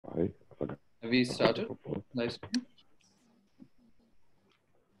I forgot. Have we started? Live stream?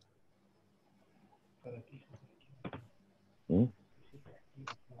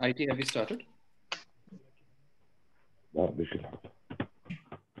 IT, have we started? لا مش الحق.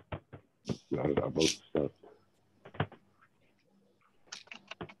 We are about to start.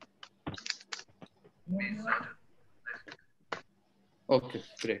 Okay,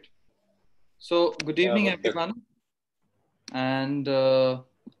 great. So, good evening, everyone, and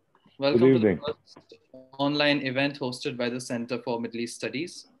welcome to the first online event hosted by the Center for Middle East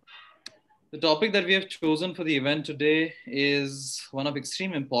Studies. The topic that we have chosen for the event today is one of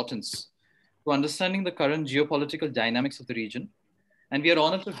extreme importance to understanding the current geopolitical dynamics of the region. And we are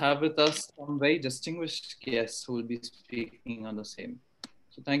honored to have with us some very distinguished guests who will be speaking on the same.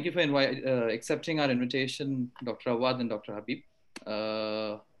 So thank you for accepting our invitation, Dr. Awad and Dr. Habib.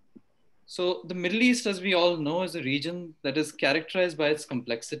 So the Middle East, as we all know, is a region that is characterized by its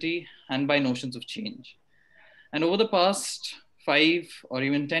complexity and by notions of change. And over the past 5 or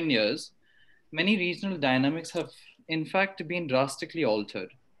even 10 years, many regional dynamics have in fact been drastically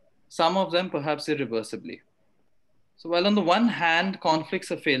altered, some of them perhaps irreversibly. So while on the one hand, conflicts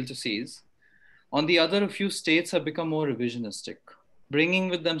have failed to cease, on the other, a few states have become more revisionistic, bringing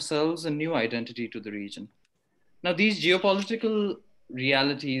with themselves a new identity to the region. Now, these geopolitical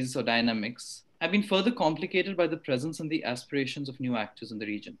realities or dynamics have been further complicated by the presence and the aspirations of new actors in the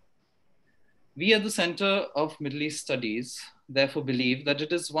region. We at the Center of Middle East Studies therefore believe that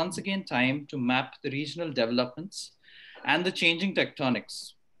it is once again time to map the regional developments and the changing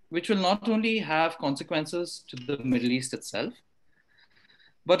tectonics, which will not only have consequences to the Middle East itself,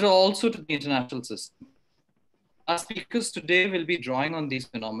 but also to the international system. Our speakers today will be drawing on these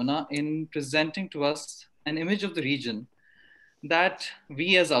phenomena in presenting to us an image of the region that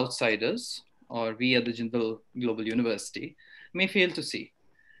we as outsiders, or we at the Jindal Global University, may fail to see.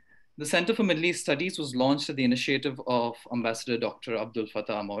 The Center for Middle East Studies was launched at the initiative of Ambassador Dr. Abdul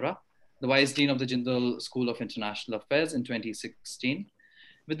Fattah Amora, the Vice Dean of the Jindal School of International Affairs in 2016,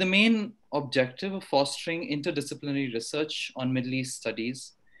 with the main objective of fostering interdisciplinary research on Middle East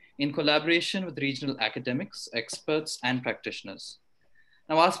studies in collaboration with regional academics, experts, and practitioners.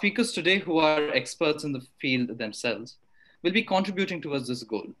 Now, our speakers today, who are experts in the field themselves, will be contributing towards this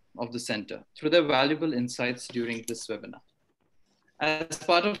goal of the center through their valuable insights during this webinar. As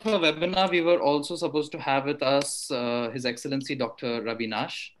part of our webinar, we were also supposed to have with us His Excellency Dr. Rabi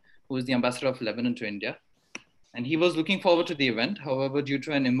Nash, who is the Ambassador of Lebanon to India. And he was looking forward to the event. However, due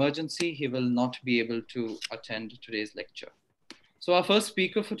to an emergency, he will not be able to attend today's lecture. So our first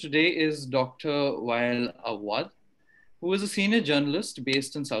speaker for today is Dr. Wael Awad, who is a senior journalist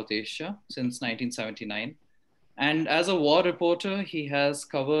based in South Asia since 1979. And as a war reporter, he has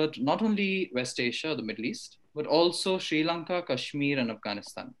covered not only West Asia, the Middle East, but also Sri Lanka, Kashmir, and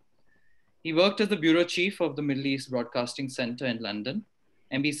Afghanistan. He worked as the bureau chief of the Middle East Broadcasting Center in London,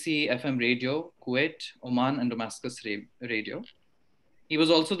 MBC FM Radio, Kuwait, Oman, and Damascus Radio. He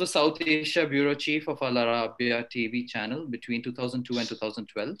was also the South Asia bureau chief of Al Arabiya TV channel between 2002 and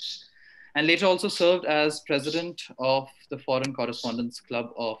 2012, and later also served as president of the Foreign Correspondents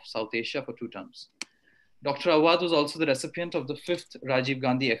Club of South Asia for 2 terms. Dr. Awad was also the recipient of the 5th Rajiv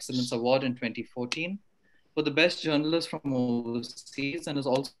Gandhi Excellence Award in 2014 for the best journalist from overseas, and is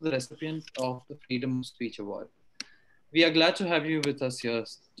also the recipient of the Freedom of Speech Award. We are glad to have you with us here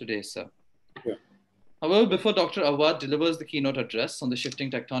today, sir. Yeah. However, before Dr. Awad delivers the keynote address on the shifting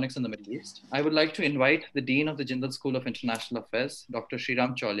tectonics in the Middle East, I would like to invite the Dean of the Jindal School of International Affairs, Dr.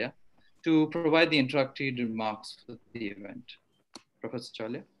 Sriram Cholia, to provide the introductory remarks for the event. Professor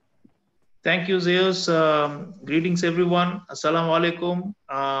Cholia. Thank you, Zeus. Greetings, everyone. Assalamu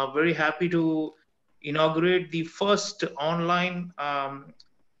alaikum. Very happy to inaugurate the first online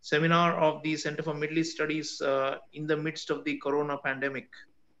seminar of the Center for Middle East Studies in the midst of the corona pandemic.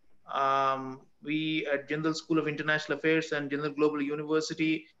 We at Jindal School of International Affairs and Jindal Global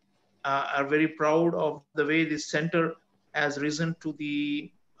University are very proud of the way this center has risen to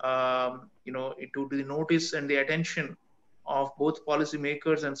the to the notice and the attention of both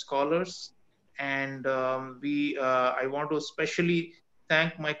policymakers and scholars. And I want to especially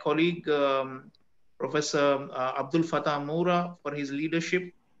thank my colleague, Professor Abdul Fattah Amora, for his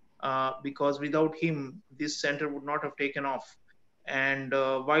leadership, because without him, this center would not have taken off. And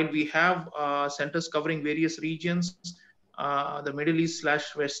while we have centers covering various regions, the Middle East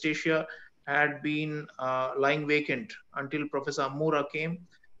 / West Asia had been lying vacant until Professor Amora came.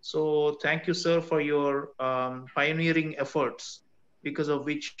 So thank you, sir, for your pioneering efforts, because of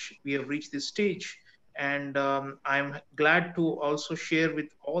which we have reached this stage. And I'm glad to also share with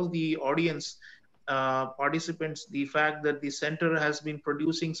all the audience participants the fact that the center has been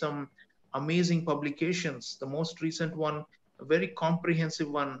producing some amazing publications. The most recent one, a very comprehensive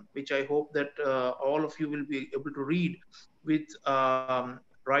one, which I hope that all of you will be able to read, with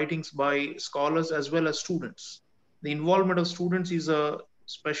writings by scholars as well as students. The involvement of students is a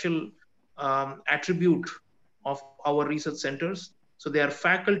special attribute of our research centers. So they are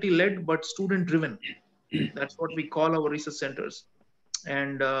faculty led but student driven. That's what we call our research centers.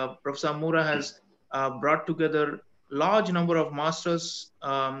 And Professor Amura has brought together large number of masters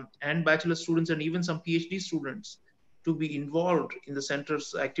and bachelor students and even some PhD students to be involved in the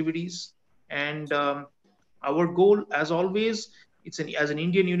center's activities. And our goal, as always, as an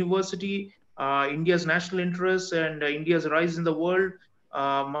Indian university, India's national interests and India's rise in the world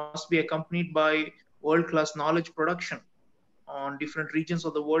must be accompanied by world-class knowledge production on different regions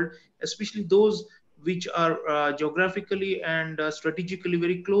of the world, especially those which are geographically and strategically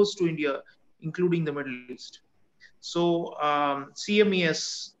very close to India, including the Middle East. So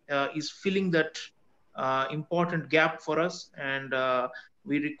CMES is filling that important gap for us, and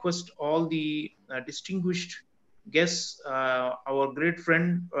we request all the distinguished guests, our great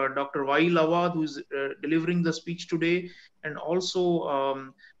friend Dr. Wail Awad, who is delivering the speech today, and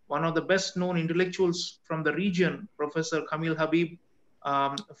also one of the best known intellectuals from the region, Professor Kamil Habib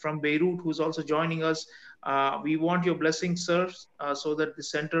from Beirut, who's also joining us. We want your blessings, sir, so that the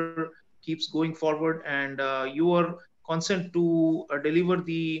center keeps going forward, and your consent to deliver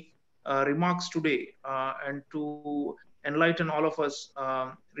the remarks today and to enlighten all of us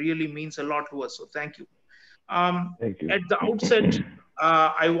really means a lot to us. So thank you. Thank you. At the outset,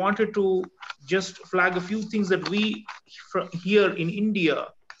 I wanted to just flag a few things that we here in India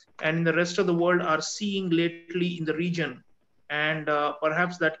and in the rest of the world are seeing lately in the region. And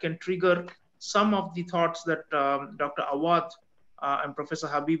perhaps that can trigger some of the thoughts that Dr. Awad and Professor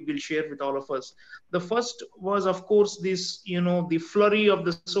Habib will share with all of us. The first was, of course, this, the flurry of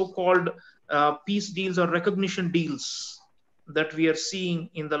the so-called peace deals or recognition deals that we are seeing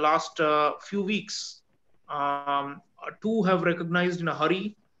in the last few weeks. Two have recognized in a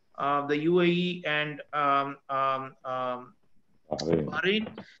hurry, the UAE and Bahrain.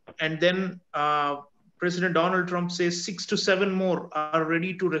 And then President Donald Trump says 6 to 7 more are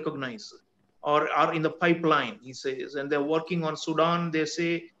ready to recognize or are in the pipeline, he says. And they're working on Sudan, they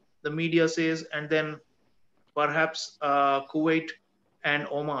say, the media says, and then perhaps Kuwait and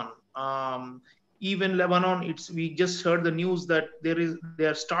Oman. Even Lebanon, we just heard the news that they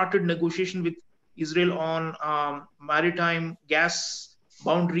have started negotiation with Israel on maritime gas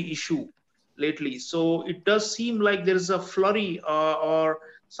boundary issue lately. So it does seem like there is a flurry or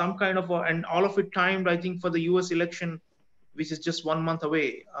some kind of and all of it timed, I think, for the US election, which is just 1 month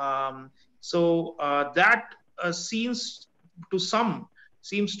away. So that seems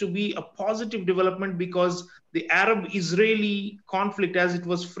to be a positive development, because the Arab-Israeli conflict, as it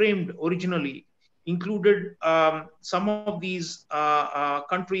was framed originally, included some of these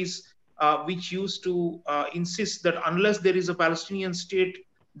countries which used to insist that unless there is a Palestinian state,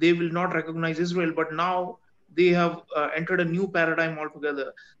 they will not recognize Israel. But now they have entered a new paradigm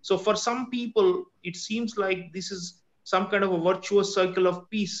altogether. So for some people, it seems like this is some kind of a virtuous circle of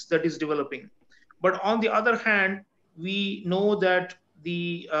peace that is developing. But on the other hand, we know that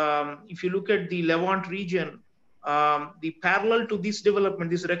if you look at the Levant region, the parallel to this development,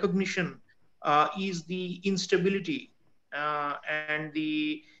 this recognition, is the instability and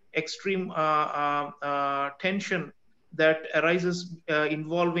the extreme tension that arises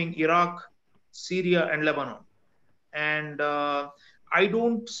involving Iraq, Syria, and Lebanon. And I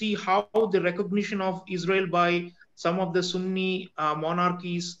don't see how the recognition of Israel by some of the Sunni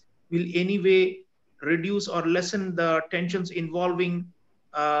monarchies will anyway reduce or lessen the tensions involving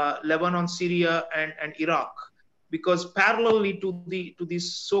Lebanon, Syria, and Iraq, because parallelly to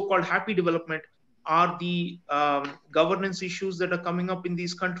this so-called happy development are the governance issues that are coming up in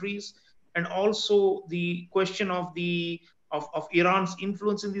these countries, and also the question of Iran's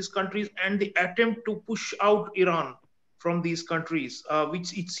influence in these countries and the attempt to push out Iran from these countries,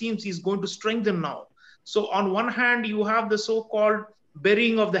 which it seems is going to strengthen now. So on one hand, you have the so-called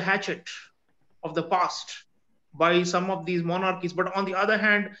burying of the hatchet of the past by some of these monarchies, but on the other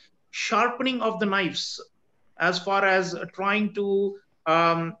hand, sharpening of the knives as far as trying to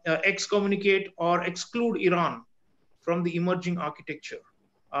excommunicate or exclude Iran from the emerging architecture.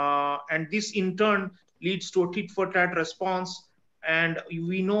 And this in turn leads to a tit-for-tat response. And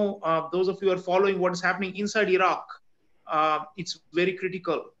we know, those of you who are following what is happening inside Iraq, it's very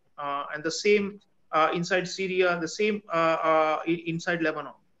critical. And the same inside Syria, the same inside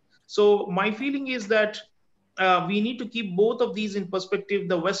Lebanon. So my feeling is that we need to keep both of these in perspective.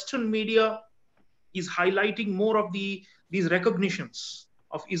 The Western media is highlighting more of these recognitions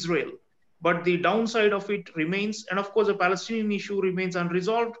of Israel. But the downside of it remains, and of course, the Palestinian issue remains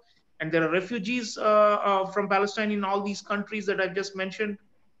unresolved. And there are refugees from Palestine in all these countries that I've just mentioned,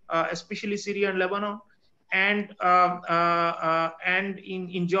 especially Syria and Lebanon, and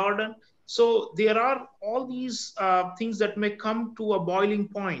in Jordan. So there are all these things that may come to a boiling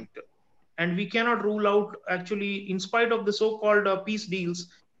point, and we cannot rule out, actually, in spite of the so-called peace deals,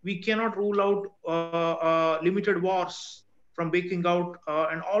 we cannot rule out limited wars from breaking out.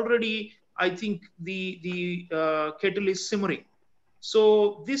 And already, I think the kettle is simmering.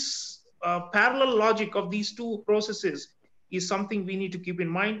 So this parallel logic of these two processes is something we need to keep in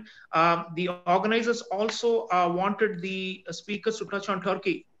mind. The organizers also wanted the speakers to touch on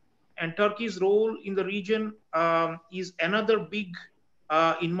Turkey, and Turkey's role in the region is another big,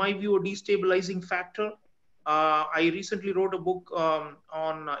 in my view, a destabilizing factor. I recently wrote a book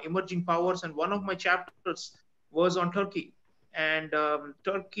on emerging powers, and one of my chapters was on Turkey. And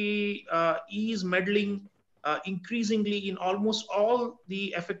Turkey is meddling increasingly in almost all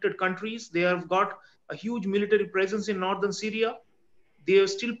the affected countries. They have got a huge military presence in northern Syria. They are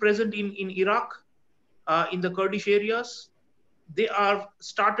still present in Iraq, in the Kurdish areas. They are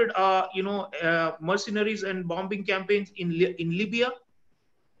started, mercenaries and bombing campaigns in Libya,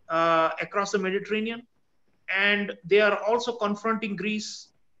 across the Mediterranean, and they are also confronting Greece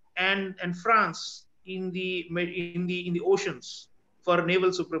and France in the oceans for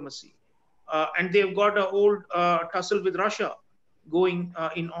naval supremacy. And they've got an old tussle with Russia going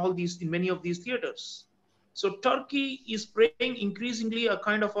in many of these theaters. So Turkey is playing increasingly a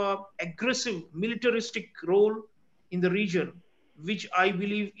kind of a aggressive militaristic role in the region, which I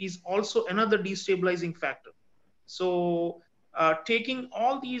believe is also another destabilizing factor. So taking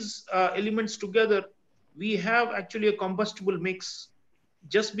all these elements together, we have actually a combustible mix.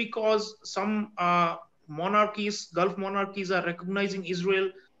 Just because some monarchies, Gulf monarchies, are recognizing Israel,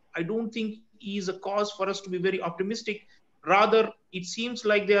 I don't think is a cause for us to be very optimistic. Rather, it seems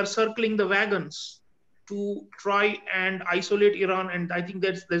like they are circling the wagons to try and isolate Iran, and I think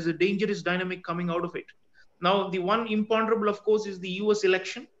there's a dangerous dynamic coming out of it. Now, the one imponderable, of course, is the US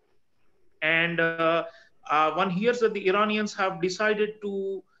election. And one hears that the Iranians have decided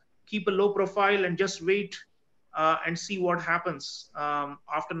to keep a low profile and just wait and see what happens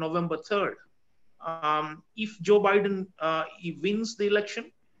after November 3rd. If Joe Biden he wins the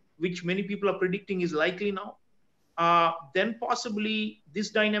election, which many people are predicting is likely now, then possibly this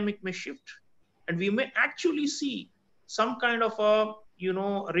dynamic may shift, and we may actually see some kind of a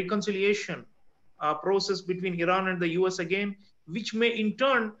reconciliation process between Iran and the US again, which may in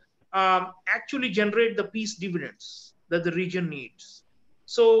turn actually generate the peace dividends that the region needs.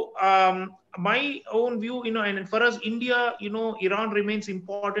 So my own view, and for us, India, Iran remains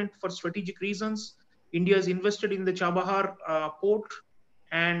important for strategic reasons. India is invested in the Chabahar port.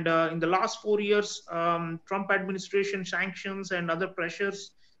 And in the last 4 years, Trump administration sanctions and other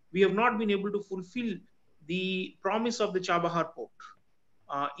pressures, we have not been able to fulfill the promise of the Chabahar port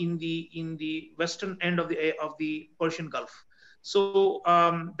in the western end of the Persian Gulf. So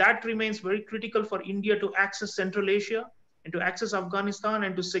that remains very critical for India to access Central Asia and to access Afghanistan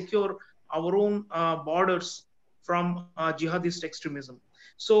and to secure our own borders from jihadist extremism.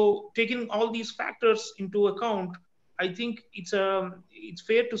 So taking all these factors into account, I think it's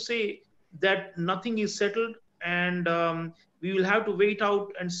fair to say that nothing is settled, and we will have to wait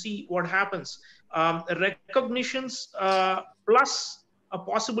out and see what happens. Recognitions plus a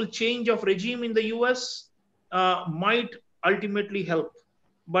possible change of regime in the US might ultimately help.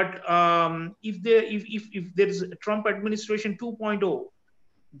 But if there is a Trump administration 2.0,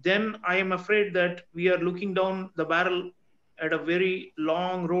 then I am afraid that we are looking down the barrel at a very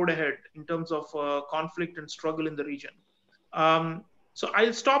long road ahead in terms of conflict and struggle in the region. So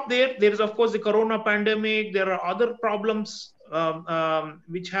I'll stop there. There is, of course, the corona pandemic. There are other problems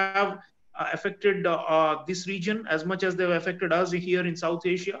which have affected this region as much as they've affected us here in South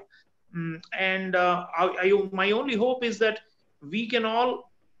Asia. And my only hope is that we can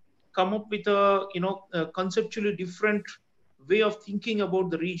all come up with a conceptually different way of thinking about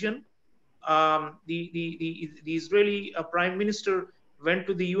the region. The Israeli Prime Minister went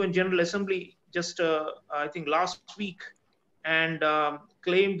to the UN General Assembly just I think last week and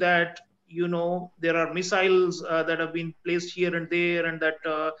claimed that there are missiles that have been placed here and there, and that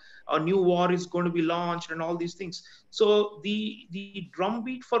a new war is going to be launched and all these things. So the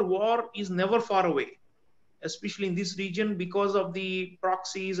drumbeat for war is never far away, especially in this region because of the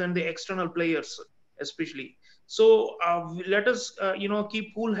proxies and the external players especially. So let us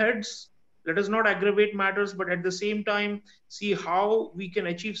keep cool heads. Let us not aggravate matters, but at the same time see how we can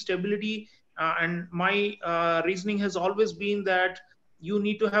achieve stability And my reasoning has always been that you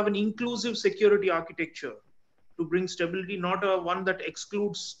need to have an inclusive security architecture to bring stability, not a one that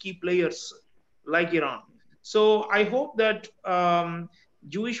excludes key players like Iran. So I hope that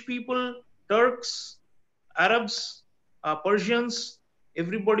Jewish people, Turks, Arabs, Persians,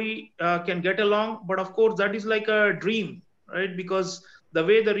 everybody can get along. But of course, that is like a dream, right? Because the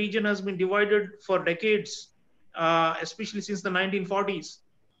way the region has been divided for decades, especially since the 1940s,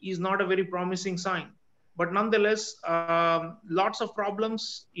 is not a very promising sign. But nonetheless, lots of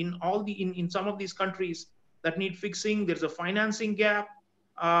problems in in some of these countries that need fixing. There's a financing gap.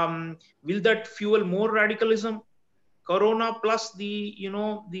 Will that fuel more radicalism? Corona plus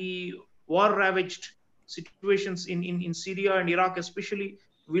the war ravaged situations in Syria and Iraq especially,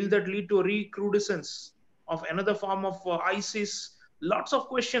 will that lead to a recrudescence of another form of ISIS? Lots of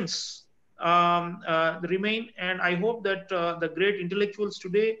questions remain, and I hope that the great intellectuals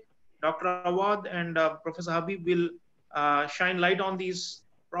today, Dr. Awad and Professor Habib, will shine light on these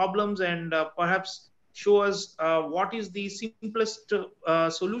problems and perhaps show us what is the simplest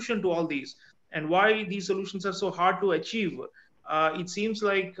solution to all these, and why these solutions are so hard to achieve. It seems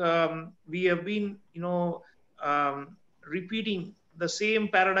like we have been, repeating the same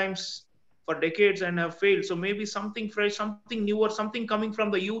paradigms for decades and have failed. So maybe something fresh, something new, or something coming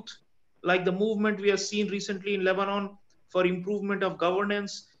from the youth, like the movement we have seen recently in Lebanon for improvement of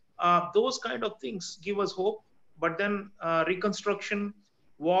governance. Those kind of things give us hope. But then reconstruction,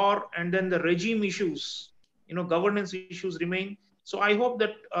 war, and then the regime issues, governance issues remain. So I hope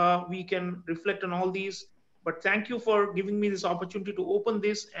that we can reflect on all these. But thank you for giving me this opportunity to open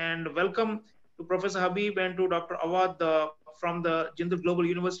this, and welcome to Professor Habib and to Dr. Awad from the Jindal Global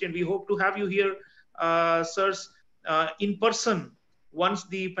University. And we hope to have you here, sirs, in person once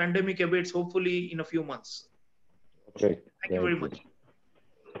the pandemic abates, hopefully in a few months. Okay. Thank you very much.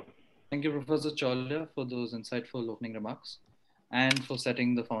 Thank you, Professor Cholya, for those insightful opening remarks and for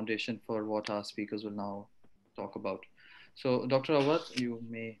setting the foundation for what our speakers will now talk about. So, Dr. Awad, you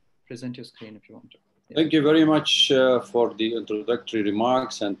may present your screen if you want to. Yeah. Thank you very much for the introductory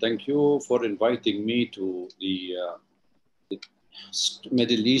remarks, and thank you for inviting me to the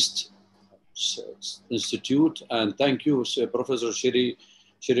Middle East Institute, and thank you, Professor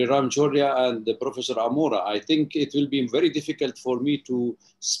Shriram Chorya and Professor Amora. I think it will be very difficult for me to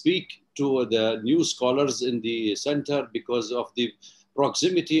speak to the new scholars in the center because of the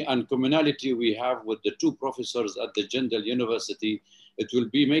proximity and commonality we have with the two professors at the Jindal University. It will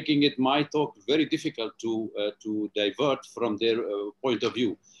be making it my talk very difficult to divert from their point of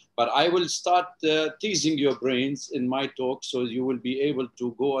view. But I will start teasing your brains in my talk, so you will be able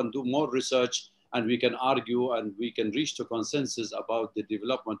to go and do more research, and we can argue and we can reach to consensus about the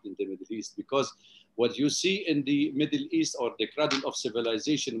development in the Middle East. Because what you see in the Middle East, or the cradle of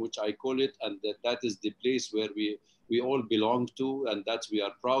civilization, which I call it, and that is the place where we all belong to, and that we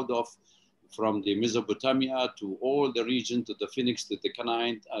are proud of, from the Mesopotamia to all the region, to the Phoenix, to the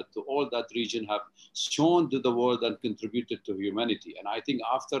Canaan, to all that region, have shown to the world and contributed to humanity. And I think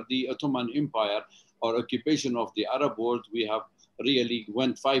after the Ottoman Empire, or occupation of the Arab world, we have really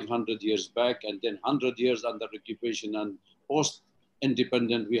went 500 years back, and then 100 years under occupation, and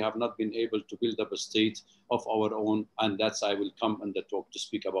post-independent, we have not been able to build up a state of our own. And that's, I will come in the talk to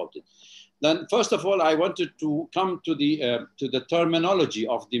speak about it. Then, first of all, I wanted to come to the terminology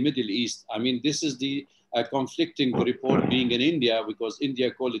of the Middle East. I mean, this is the conflicting report being in India, because India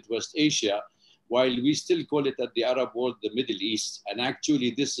call it West Asia, while we still call it at the Arab world the Middle East. And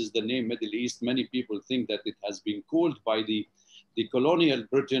actually, this is the name Middle East. Many people think that it has been called by the colonial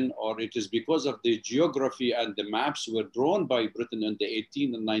Britain, or it is because of the geography and the maps were drawn by Britain in the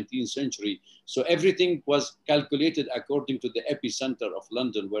 18th and 19th century. So everything was calculated according to the epicenter of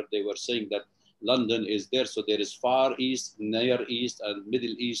London, where they were saying that London is there. So there is Far East, Near East, and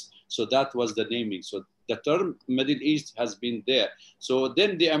Middle East. So that was the naming. So the term Middle East has been there. So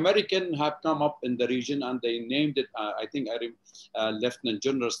then the American have come up in the region, and they named it, I think Lieutenant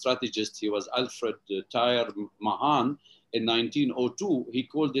General Strategist, he was Alfred Tyre Mahan. In 1902, he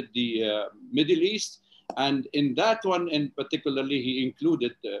called it the Middle East. And in that one, in particularly, he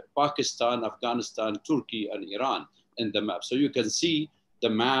included Pakistan, Afghanistan, Turkey, and Iran in the map. So you can see the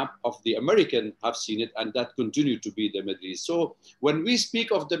map of the American have seen it, and that continued to be the Middle East. So when we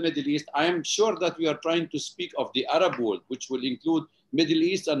speak of the Middle East, I am sure that we are trying to speak of the Arab world, which will include Middle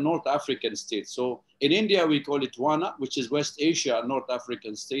East and North African states. So in India, we call it WANA, which is West Asia, North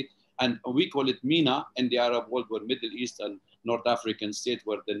African state. And we call it MENA in the Arab world, where Middle East and North African state,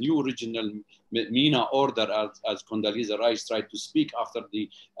 where the new regional MENA order, as Condoleezza Rice tried to speak after the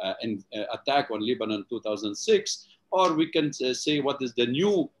attack on Lebanon in 2006, or we can say what is the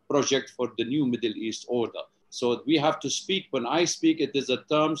new project for the new Middle East order. So we have to speak, when I speak, it is a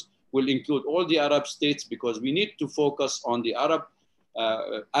terms will include all the Arab states, because we need to focus on the Arab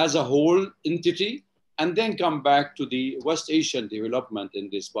as a whole entity, and then come back to the West Asian development in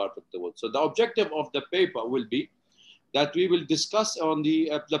this part of the world. So the objective of the paper will be that we will discuss on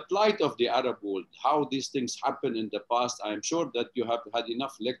the plight of the Arab world, how these things happen in the past. I am sure that you have had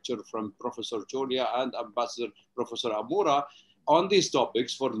enough lecture from Professor Choria and Ambassador Professor Amura on these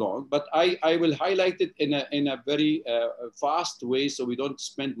topics for long, but I will highlight it in a very fast way, so we don't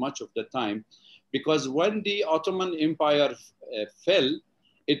spend much of the time. Because when the Ottoman Empire fell,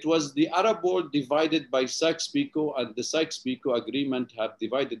 it was the Arab world divided by Sykes-Picot, and the Sykes-Picot agreement have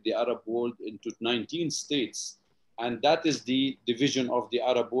divided the Arab world into 19 states. And that is the division of the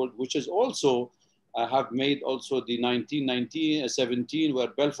Arab world, which is also have made also the 1917, where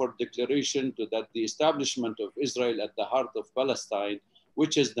Balfour Declaration, to that the establishment of Israel at the heart of Palestine,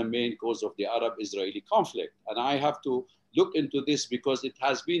 which is the main cause of the Arab-Israeli conflict. And I have to look into this because it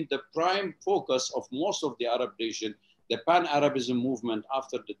has been the prime focus of most of the Arab nation, the Pan-Arabism movement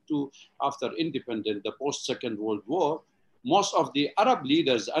after independence, the post-Second World War. Most of the Arab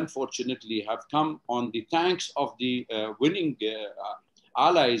leaders, unfortunately, have come on the tanks of the winning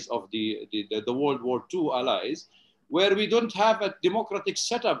allies of the World War II allies, where we don't have a democratic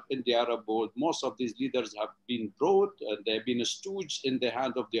setup in the Arab world. Most of these leaders have been brought, and they've been a stooge in the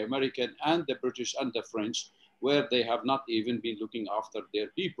hand of the American and the British and the French, where they have not even been looking after their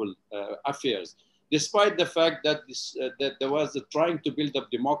people affairs. Despite the fact that, that there was trying to build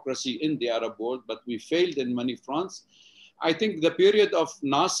up democracy in the Arab world, but we failed in many fronts. I think the period of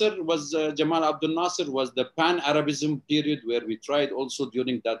Nasser was, Jamal Abdel Nasser was the Pan-Arabism period, where we tried also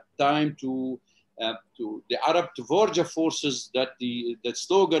during that time to the Arab Tvorja forces, that the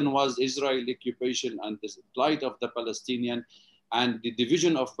slogan was Israeli occupation and the plight of the Palestinian and the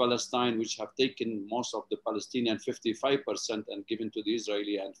division of Palestine, which have taken most of the Palestinian 55% and given to the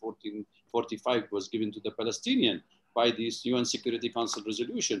Israeli, and 45 was given to the Palestinian by this UN Security Council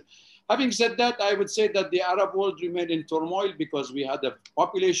resolution. Having said that, I would say that the Arab world remained in turmoil because we had a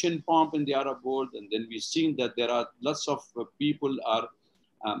population pump in the Arab world, and then we've seen that there are lots of people are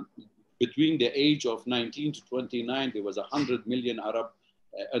between the age of 19 to 29, there was 100 million Arab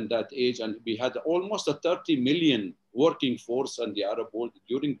in that age, and we had almost a 30 million working force in the Arab world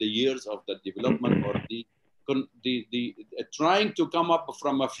during the years of the development or the trying to come up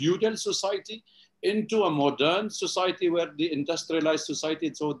from a feudal society into a modern society, where the industrialized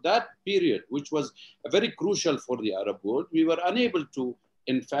society. So that period, which was very crucial for the Arab world, we were unable to,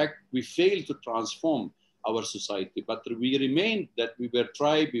 in fact, we failed to transform our society, but we remained that we were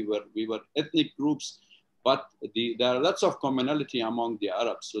tribe, we were ethnic groups, but there are lots of commonality among the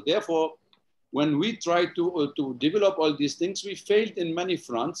Arabs. So therefore, when we tried to develop all these things, we failed in many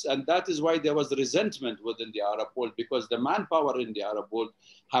fronts. And that is why there was resentment within the Arab world, because the manpower in the Arab world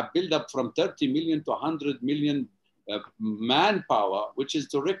have built up from 30 million to 100 million manpower, which is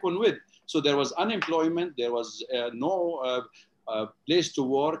to reckon with. So there was unemployment, there was no place to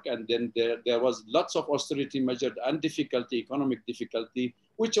work, and then there was lots of austerity measures and difficulty, economic difficulty,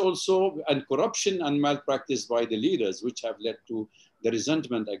 which also, and corruption and malpractice by the leaders, which have led to the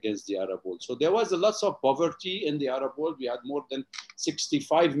resentment against the Arab world. So there was lots of poverty in the Arab world. We had more than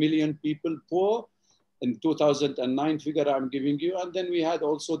 65 million people poor in 2009 figure I'm giving you. And then we had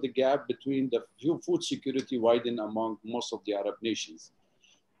also the gap between the food security widened among most of the Arab nations.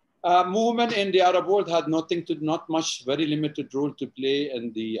 Movement in the Arab world had not much, very limited role to play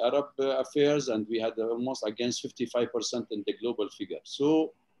in the Arab affairs, and we had almost against 55% in the global figure.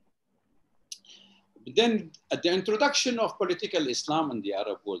 So then the introduction of political Islam in the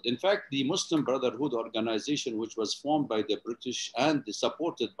Arab world. In fact, the Muslim Brotherhood organization, which was formed by the British and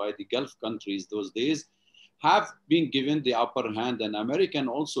supported by the Gulf countries those days, have been given the upper hand, and American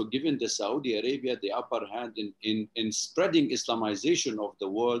also given the Saudi Arabia the upper hand in spreading Islamization of the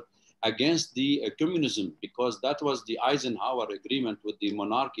world against the communism, because that was the Eisenhower agreement with the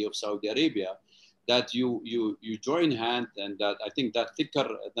monarchy of Saudi Arabia, that you join hand, and that I think that Thicker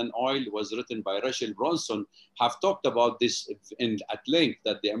Than Oil was written by Rachel Bronson, have talked about this at length,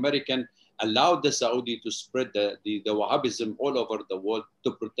 that the American allowed the Saudi to spread the Wahhabism all over the world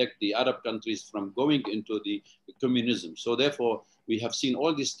to protect the Arab countries from going into the communism. So therefore, we have seen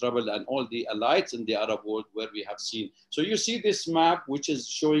all this trouble and all the allies in the Arab world where we have seen. So you see this map, which is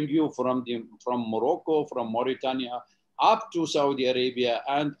showing you from Morocco, from Mauritania, up to Saudi Arabia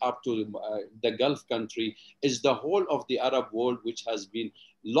and up to the Gulf country, is the whole of the Arab world, which has been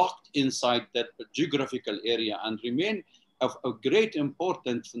locked inside that geographical area and remain of great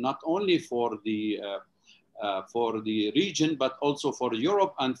importance, not only for the for the region, but also for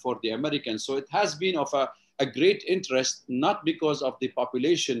Europe and for the Americans. So it has been of a great interest, not because of the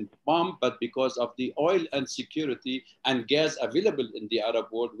population bomb, but because of the oil and security and gas available in the Arab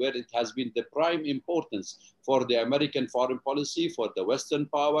world, where it has been the prime importance for the American foreign policy, for the Western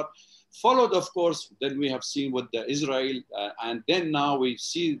power. Followed, of course, then we have seen with the Israel, and then now we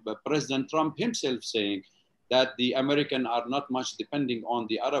see President Trump himself saying that the Americans are not much depending on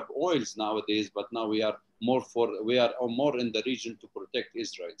the Arab oils nowadays, but now we are more in the region to protect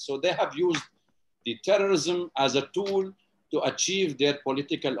Israel. So they have used the terrorism as a tool to achieve their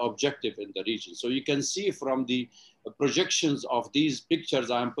political objective in the region. So you can see from the projections of these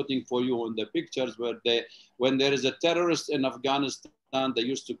pictures I'm putting for you on the pictures where when there is a terrorist in Afghanistan, they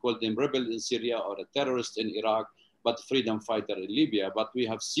used to call them rebel in Syria, or a terrorist in Iraq, but freedom fighter in Libya. But we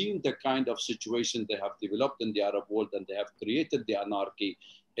have seen the kind of situation they have developed in the Arab world, and they have created the anarchy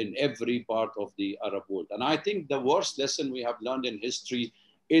in every part of the Arab world. And I think the worst lesson we have learned in history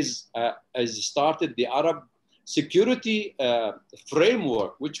is started the Arab security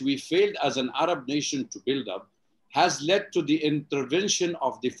framework, which we failed as an Arab nation to build up, has led to the intervention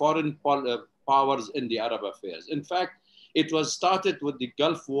of the foreign powers in the Arab affairs. In fact, it was started with the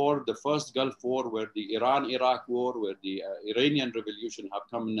Gulf War, the first Gulf War, where the Iran-Iraq war, where the Iranian Revolution have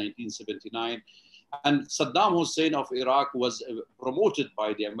come in 1979. And Saddam Hussein of Iraq was promoted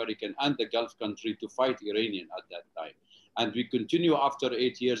by the American and the Gulf country to fight Iranian at that time. And we continue after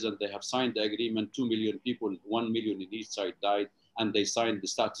 8 years, and they have signed the agreement. 2 million people, 1 million in each side died, and they signed the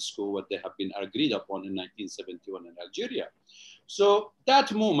status quo, what they have been agreed upon in 1971 in Algeria. So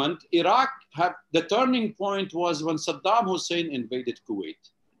that moment, Iraq had, the turning point was when Saddam Hussein invaded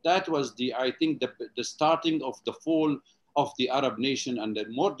Kuwait. That was I think the starting of the fall of the Arab nation and the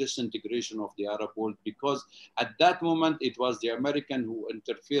more disintegration of the Arab world, because at that moment, it was the American who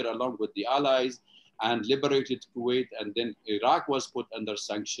interfered along with the allies and liberated Kuwait, and then Iraq was put under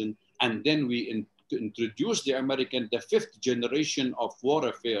sanction, and then we introduced the American, the fifth generation of war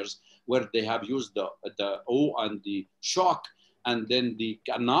affairs, where they have used the awe and the shock, and then the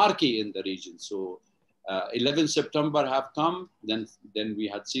anarchy in the region. So 11 September have come, then we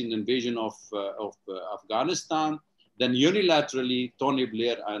had seen invasion of Afghanistan, then unilaterally Tony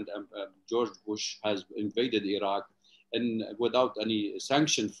Blair and George Bush has invaded Iraq, and without any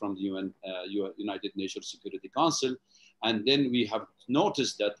sanction from the United Nations Security Council. And then we have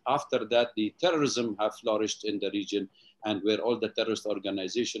noticed that after that, the terrorism have flourished in the region, and where all the terrorist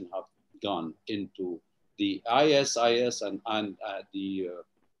organizations have gone into the ISIS and the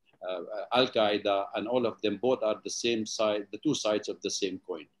Al-Qaeda, and all of them both are the same side, the two sides of the same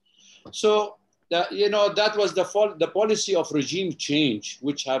coin. So, that was the policy of regime change,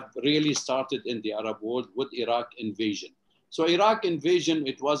 which have really started in the Arab world with Iraq invasion. So Iraq invasion,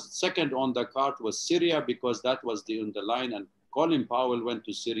 it was second on the card was Syria, because that was on the line, and Colin Powell went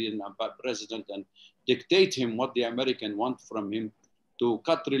to Syrian president and dictate him what the American want from him, to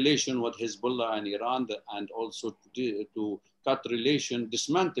cut relation with Hezbollah and Iran, and also to cut relation,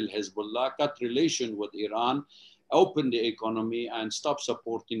 dismantle Hezbollah, cut relation with Iran, open the economy, and stop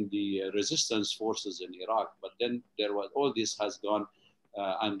supporting the resistance forces in Iraq. But then all this has gone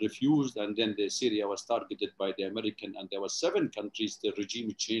and refused, and then Syria was targeted by the American, and there were 7 countries, the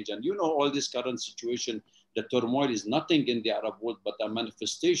regime changed. And all this current situation, the turmoil is nothing in the Arab world, but a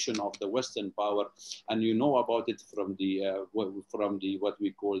manifestation of the Western power. And you know about it from what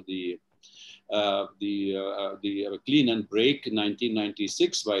we call the Clean and Break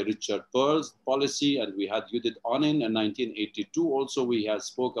 1996 by Richard Pearl's policy, and we had Judith Onin in 1982. Also, we had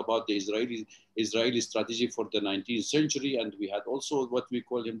spoke about the Israeli strategy for the 19th century, and we had also what we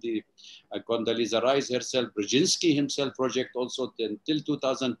call him the Condoleezza Rice herself, Brzezinski himself project also until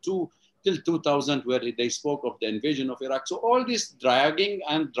 2002 till 2000, where they spoke of the invasion of Iraq. So all this dragging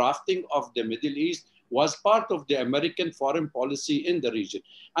and drafting of the Middle East was part of the American foreign policy in the region.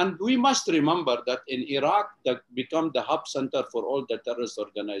 And we must remember that in Iraq, that became the hub center for all the terrorist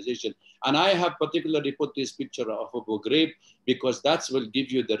organizations. And I have particularly put this picture of Abu Ghraib, because that will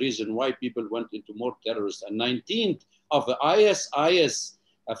give you the reason why people went into more terrorists. And 19th of the ISIS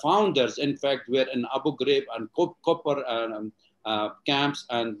founders, in fact, were in Abu Ghraib and Copper camps,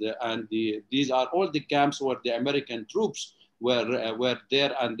 and these are all the camps where the American troops were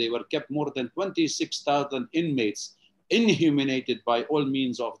there, and they were kept more than 26,000 inmates, inhuminated by all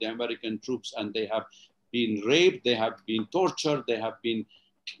means of the American troops, and they have been raped, they have been tortured, they have been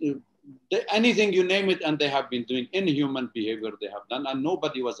anything you name it, and they have been doing inhuman behavior they have done, and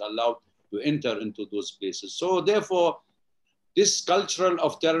nobody was allowed to enter into those places. So therefore, this culture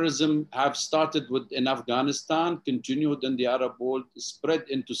of terrorism have started in Afghanistan, continued in the Arab world, spread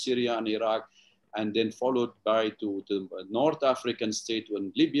into Syria and Iraq. and then followed by to the North African state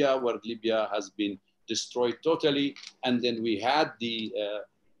in Libya, where Libya has been destroyed totally. And then we had the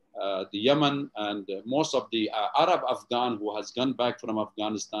Yemen, and most of the Arab Afghan who has gone back from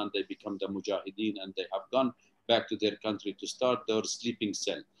Afghanistan, they become the Mujahideen, and they have gone back to their country to start their sleeping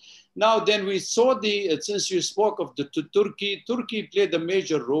cell. Now, then we saw since you spoke of Turkey played a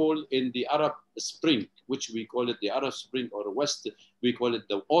major role in the Arab Spring, which we call it the Arab Spring, or West, we call it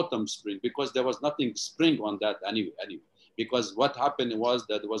the Autumn Spring, because there was nothing spring on that anyway. Because what happened was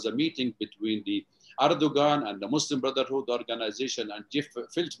that there was a meeting between the Erdogan and the Muslim Brotherhood Organization and Jeff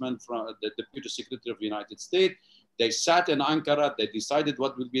Feltman, from the Deputy Secretary of the United States. They sat in Ankara, they decided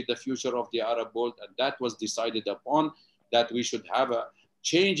what will be the future of the Arab world, and that was decided upon, that we should have a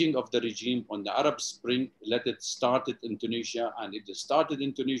changing of the regime on the Arab Spring. Let it start in Tunisia, and it started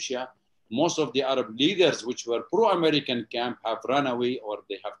in Tunisia. Most of the Arab leaders, which were pro-American camp, have run away or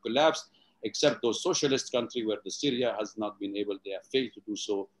they have collapsed, except those socialist countries where the Syria has not been able, they have failed to do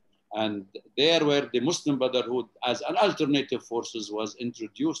so. And there where the Muslim Brotherhood as an alternative forces was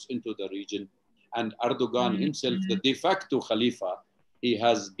introduced into the region. And Erdogan himself, the de facto Khalifa, he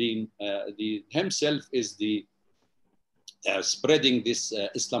has been, himself is the spreading this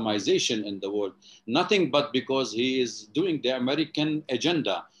Islamization in the world. Nothing but because he is doing the American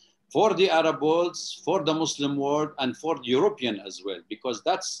agenda for the Arab world, for the Muslim world, and for the European as well, because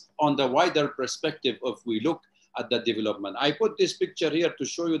that's on the wider perspective if we look at the development. I put this picture here to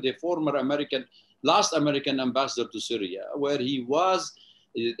show you the former last American ambassador to Syria, where he was,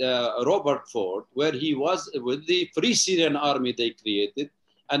 Robert Ford, where he was with the Free Syrian Army they created,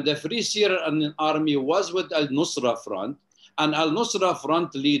 and the Free Syrian Army was with Al-Nusra Front, and Al-Nusra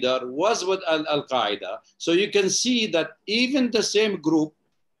Front leader was with Al-Qaeda. So you can see that even the same group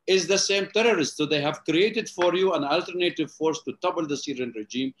is the same terrorist. So they have created for you an alternative force to topple the Syrian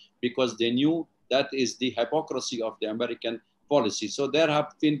regime, because they knew that is the hypocrisy of the American policy. So there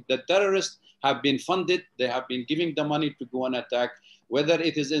have been, the terrorists have been funded, they have been giving the money to go and attack, whether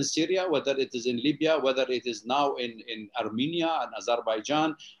it is in Syria, whether it is in Libya, whether it is now in Armenia and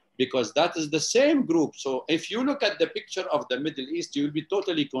Azerbaijan, because that is the same group. So if you look at the picture of the Middle East, you will be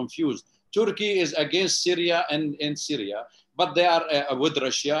totally confused. Turkey is against Syria and in Syria, but they are with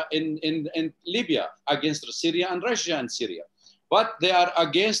Russia in Libya, against Syria and Russia and Syria. But they are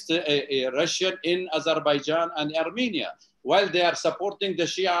against Russia in Azerbaijan and Armenia, while they are supporting the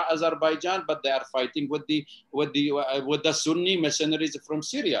Shia Azerbaijan, but they are fighting with the Sunni mercenaries from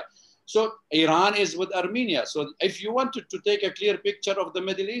Syria. So Iran is with Armenia. So if you wanted to take a clear picture of the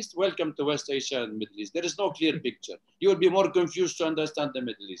Middle East, welcome to West Asia and Middle East. There is no clear picture. You will be more confused to understand the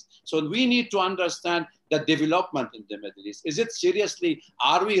Middle East. So we need to understand the development in the Middle East. Is it seriously,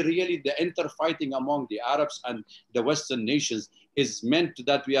 are we really the interfighting among the Arabs and the Western nations is meant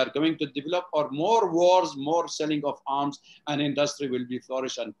that we are going to develop, or more wars, more selling of arms, and industry will be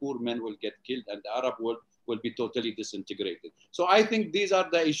flourish and poor men will get killed and the Arab world will be totally disintegrated. So I think these are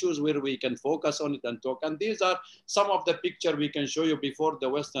the issues where we can focus on it and talk. And these are some of the picture we can show you before the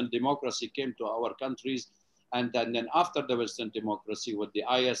Western democracy came to our countries. And then after the Western democracy with the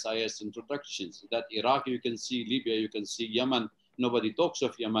ISIS introductions, that Iraq, you can see Libya, you can see Yemen, nobody talks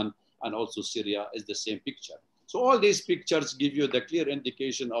of Yemen, and also Syria is the same picture. So all these pictures give you the clear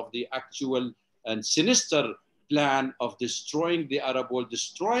indication of the actual and sinister plan of destroying the Arab world,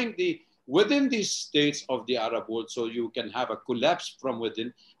 destroying within these states of the Arab world, so you can have a collapse from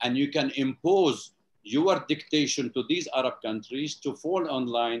within and you can impose your dictation to these Arab countries to fall in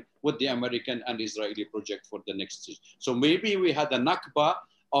line with the American and Israeli project for the next stage. So maybe we had a Nakba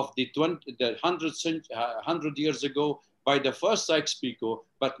of the 100 years ago by the first Sykes-Picot,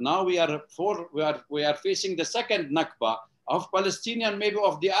 but now we are facing the second Nakba of Palestinian, maybe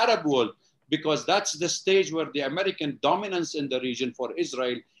of the Arab world, because that's the stage where the American dominance in the region for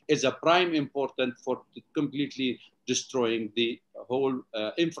Israel is a prime important for completely destroying the whole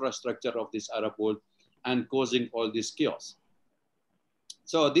infrastructure of this Arab world and causing all this chaos.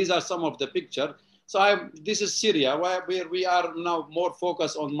 So these are some of the picture. So this is Syria, where we are now more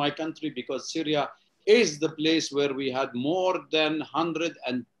focused on my country, because Syria is the place where we had more than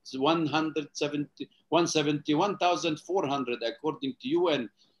 171,400, according to UN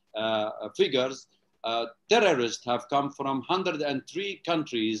figures. Terrorists have come from 103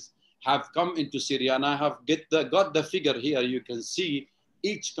 countries, have come into Syria, and I have got the figure here. You can see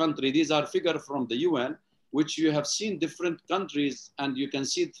each country. These are figures from the UN, which you have seen different countries, and you can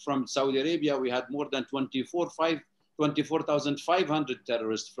see from Saudi Arabia, we had more than 24,500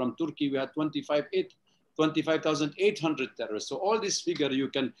 terrorists. From Turkey, we had 25,800 25,800 terrorists. So all this figure, you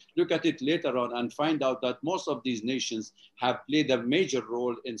can look at it later on and find out that most of these nations have played a major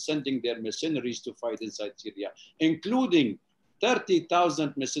role in sending their mercenaries to fight inside Syria, including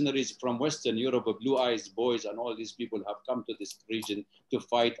 30,000 mercenaries from Western Europe, blue-eyed boys, and all these people have come to this region to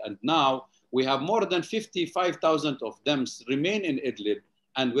fight. And now we have more than 55,000 of them remain in Idlib,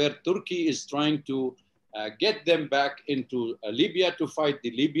 and where Turkey is trying to get them back into Libya to fight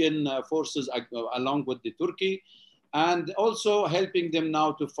the Libyan forces along with the Turkey, and also helping them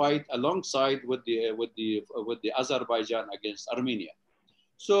now to fight alongside with the Azerbaijan against Armenia.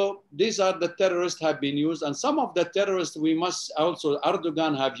 So these are the terrorists have been used, and some of the terrorists we must also,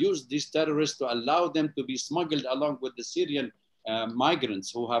 Erdogan have used these terrorists to allow them to be smuggled along with the Syrian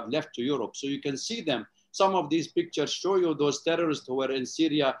migrants who have left to Europe. So you can see them. Some of these pictures show you those terrorists who were in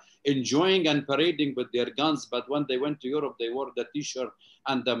Syria enjoying and parading with their guns, but when they went to Europe, they wore the t-shirt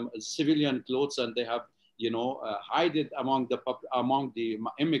and the civilian clothes, and they have, hide it among the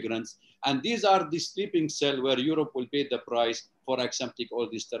immigrants. And these are the sleeping cell where Europe will pay the price for accepting all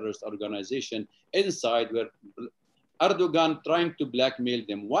these terrorist organizations inside, where Erdogan trying to blackmail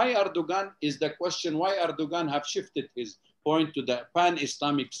them. Why Erdogan is the question, why Erdogan have shifted his point to the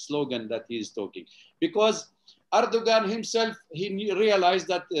pan-Islamic slogan that he is talking. Because Erdogan himself, he realized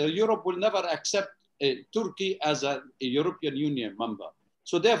that Europe will never accept Turkey as a European Union member.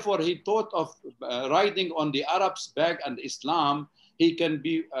 So therefore, he thought of riding on the Arabs' back and Islam. He can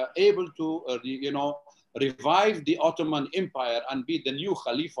be able to, revive the Ottoman Empire and be the new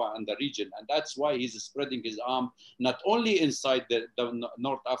Khalifa in the region. And that's why he's spreading his arm, not only inside the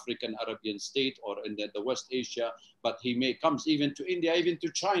North African Arabian state or in the West Asia, but he comes even to India, even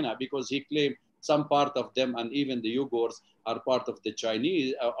to China, because he claimed some part of them, and even the Uyghurs are part of the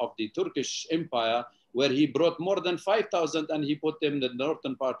Chinese, of the Turkish Empire, where he brought more than 5,000 and he put them in the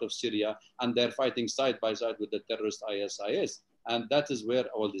northern part of Syria, and they're fighting side by side with the terrorist ISIS. And that is where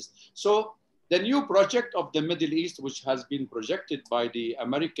all this. So the new project of the Middle East, which has been projected by the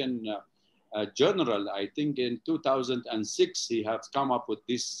American general, I think in 2006, he has come up with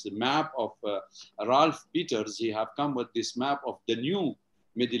this map of Ralph Peters. He have come with this map of the new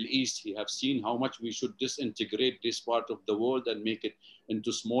Middle East. He have seen how much we should disintegrate this part of the world and make it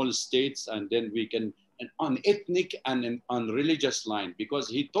into small states, and then we can, on ethnic and on religious line, because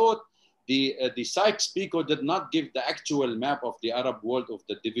he thought the Sykes-Picot did not give the actual map of the Arab world of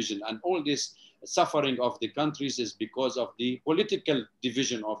the division, and all this suffering of the countries is because of the political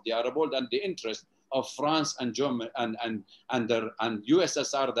division of the Arab world and the interest of France and Germany and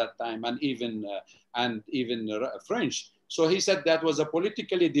USSR that time, and even French. So he said that was a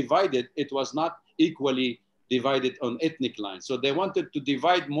politically divided. It was not equally divided on ethnic lines. So they wanted to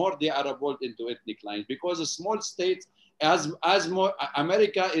divide more the Arab world into ethnic lines, because a small state, as more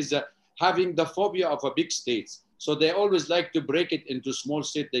America is having the phobia of a big states. So they always like to break it into small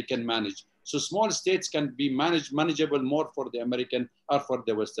states they can manage. So small states can be manageable more for the American or for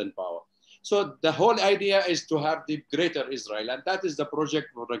the Western power. So the whole idea is to have the greater Israel. And that is the project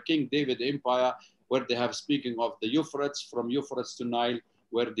for the King David Empire, where they have, speaking of the Euphrates, from Euphrates to Nile,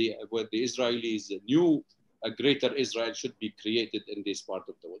 where the Israelis knew a greater Israel should be created in this part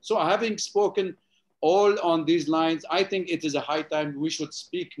of the world. So having spoken all on these lines, I think it is a high time we should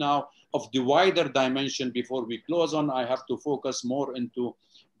speak now of the wider dimension before we close on. I have to focus more into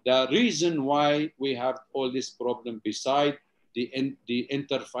the reason why we have all this problem, beside the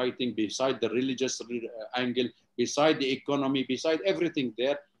interfighting, beside the religious angle, beside the economy, beside everything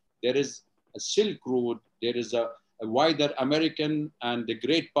there is a Silk Road, there is a wider American and the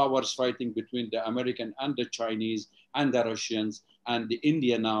great powers fighting between the American and the Chinese and the Russians, and the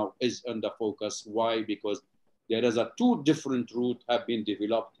India now is on the focus. Why? Because there is two different routes have been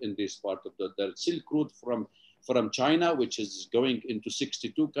developed in this part of the Silk Road from China, which is going into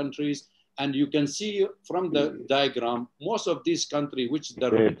 62 countries. And you can see from the diagram, most of these countries, which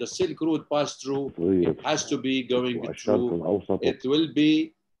the Silk Road passed through, it has to be going through. It will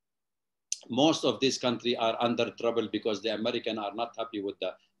be, most of these countries are under trouble because the Americans are not happy with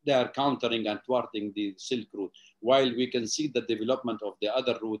they are countering and thwarting the Silk Route. While we can see the development of the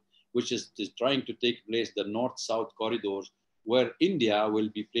other route, which is trying to take place, the North-South corridors, where India will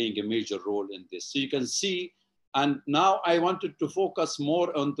be playing a major role in this. So you can see, and now I wanted to focus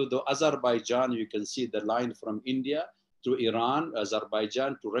more onto the Azerbaijan. You can see the line from India to Iran,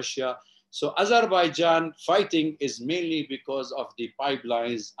 Azerbaijan to Russia. So Azerbaijan fighting is mainly because of the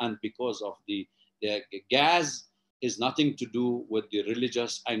pipelines and because of the gas. Is nothing to do with the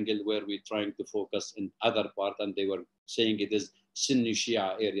religious angle where we're trying to focus in other part, and they were saying it is Sunni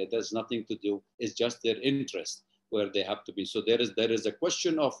Shia area. There's nothing to do. It's just their interest where they have to be. So there is a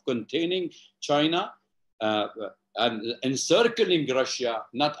question of containing China and encircling Russia,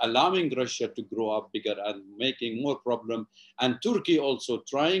 not allowing Russia to grow up bigger and making more problem. And Turkey also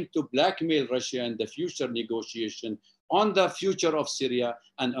trying to blackmail Russia in the future negotiation on the future of Syria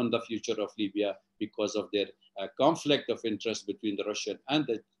and on the future of Libya because of their conflict of interest between the Russian and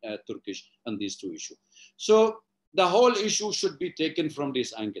the Turkish on these two issues. So the whole issue should be taken from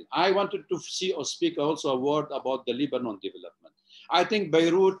this angle. I wanted to see or speak also a word about the Lebanon development. I think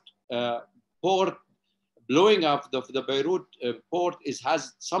Beirut port, blowing up the Beirut port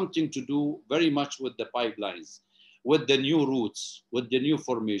has something to do very much with the pipelines, with the new routes, with the new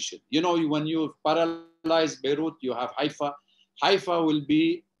formation. You know, when you paralyze Beirut, you have Haifa. Haifa will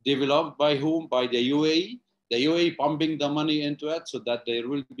be developed by whom? By the UAE. The UAE pumping the money into it so that there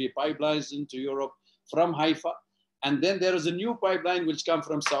will be pipelines into Europe from Haifa. And then there is a new pipeline which comes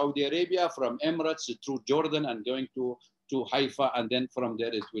from Saudi Arabia, from Emirates through Jordan and going to Haifa. And then from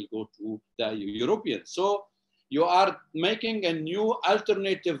there it will go to the European. So you are making a new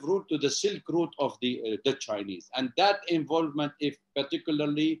alternative route to the Silk Route of the Chinese. And that involvement, if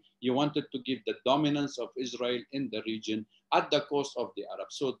particularly you wanted to give the dominance of Israel in the region at the cost of the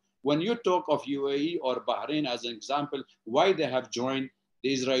Arabs. So when you talk of UAE or Bahrain as an example, why they have joined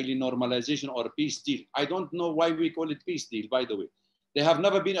the Israeli normalization or peace deal. I don't know why we call it peace deal, by the way. They have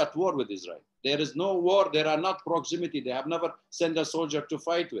never been at war with Israel. There is no war. There are not proximity. They have never sent a soldier to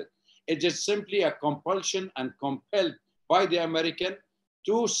fight with. It is simply a compulsion and compelled by the American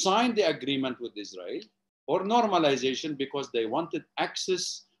to sign the agreement with Israel or normalization because they wanted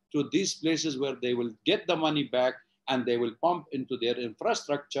access to these places where they will get the money back and they will pump into their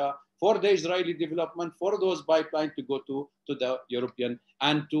infrastructure for the Israeli development, for those pipelines to go to the European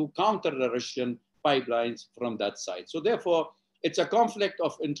and to counter the Russian pipelines from that side. So therefore, it's a conflict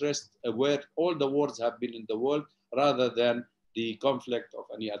of interest where all the wars have been in the world rather than the conflict of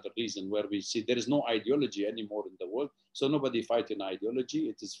any other reason where we see there is no ideology anymore in the world. So nobody fights in ideology,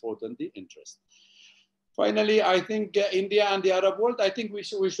 it is fought on the interest. Finally, I think India and the Arab world, I think we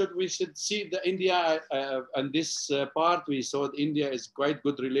should see the India and this part. We saw that India is quite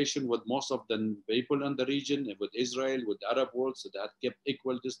good relation with most of the people in the region, with Israel, with the Arab world, so that kept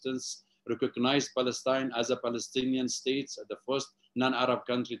equal distance, recognized Palestine as a Palestinian state, the first non-Arab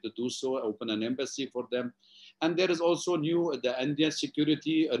country to do so, open an embassy for them. And there is also the Indian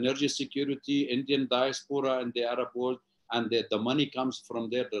security, energy security, Indian diaspora in the Arab world. And the money comes from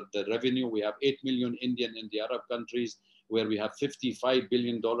there, the revenue. We have 8 million Indian in the Arab countries, where we have $55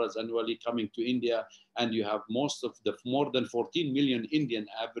 billion annually coming to India. And you have most of the more than 14 million Indian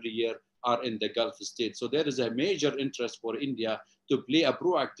every year are in the Gulf states. So there is a major interest for India to play a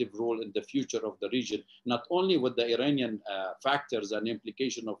proactive role in the future of the region, not only with the Iranian factors and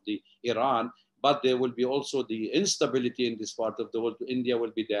implication of the Iran, but there will be also the instability in this part of the world. India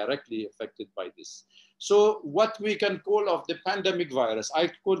will be directly affected by this. So what we can call of the pandemic virus, we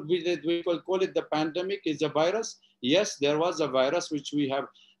could call it the pandemic is a virus. Yes, there was a virus which we have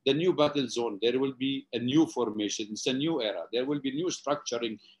the new battle zone. There will be a new formation. It's a new era. There will be new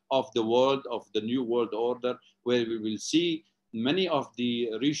structuring of the world, of the new world order, where we will see many of the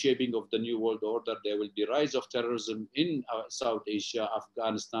reshaping of the new world order. There will be rise of terrorism in South Asia,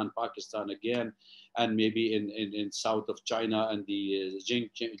 Afghanistan, Pakistan again, and maybe in south of China and the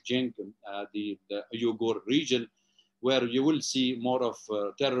Xinjiang, the Uyghur region, where you will see more of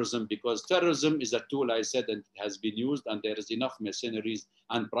terrorism, because terrorism is a tool, I said, and it has been used, and there is enough mercenaries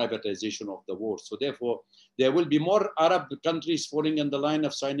and privatization of the war. So therefore, there will be more Arab countries falling in the line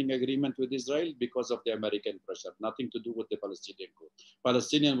of signing agreement with Israel because of the American pressure, nothing to do with the Palestinian cause.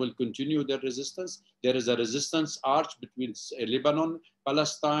 Palestinians will continue their resistance. There is a resistance arch between Lebanon,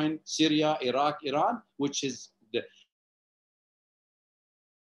 Palestine, Syria, Iraq, Iran, which is the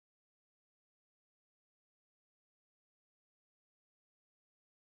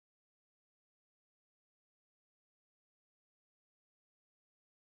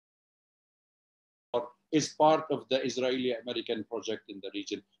is part of the Israeli-American project in the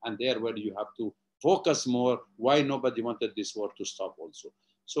region. And there where you have to focus more, why nobody wanted this war to stop also.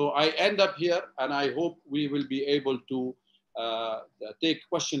 So I end up here, and I hope we will be able to take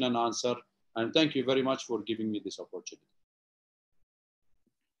question and answer. And thank you very much for giving me this opportunity.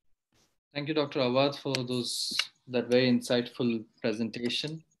 Thank you, Dr. Awad, for that very insightful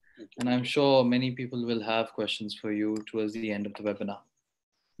presentation. And I'm sure many people will have questions for you towards the end of the webinar.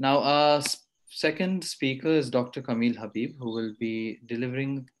 Now, our second speaker is Dr. Kamil Habib, who will be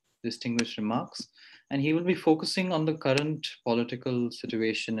delivering distinguished remarks, and he will be focusing on the current political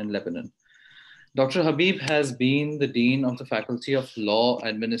situation in Lebanon. Dr. Habib has been the Dean of the Faculty of Law,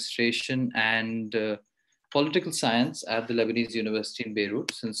 Administration, and Political Science at the Lebanese University in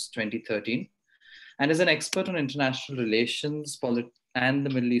Beirut since 2013. and is an expert on international relations and the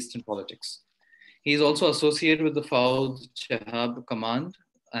Middle Eastern politics. He is also associated with the Fawd Shahab Command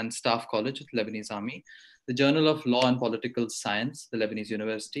and Staff College of the Lebanese Army, the Journal of Law and Political Science, the Lebanese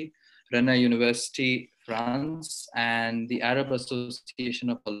University, Rennes University, France, and the Arab Association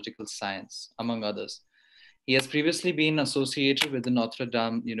of Political Science, among others. He has previously been associated with the Notre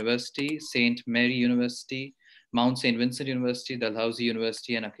Dame University, St. Mary University, Mount St. Vincent University, Dalhousie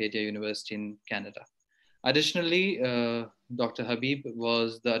University, and Acadia University in Canada. Additionally, Dr. Habib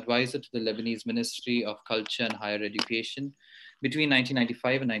was the advisor to the Lebanese Ministry of Culture and Higher Education between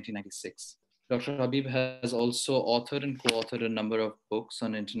 1995 and 1996. Dr. Habib has also authored and co-authored a number of books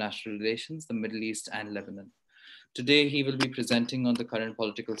on international relations, the Middle East, and Lebanon. Today, he will be presenting on the current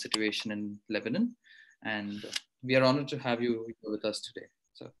political situation in Lebanon, and we are honored to have you with us today.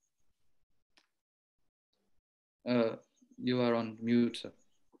 So, you are on mute, sir.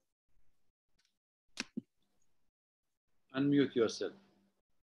 Unmute yourself.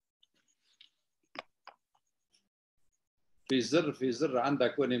 في زر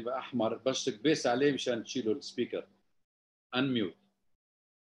عندك وين احمر بس تكبس عليه مشان تشيله السبيكر. Unmute.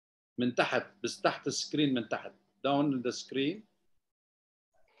 من تحت بس تحت السكرين من تحت. Down the screen.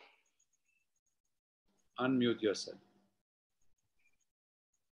 Unmute yourself.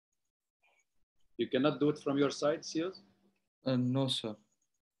 You cannot do it from your side, Seals? No, sir.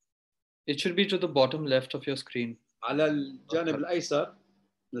 It should be to the bottom left of your screen. على الجانب الأيسر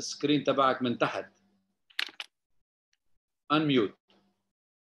السكرين تبعك من تحت. Unmute.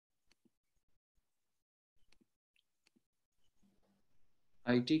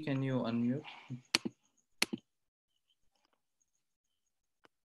 IT, can you unmute?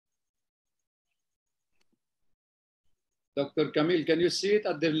 Dr. Kamil, can you see it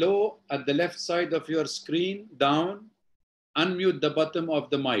at the left side of your screen, down? Unmute the bottom of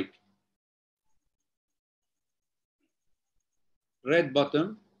the mic. Red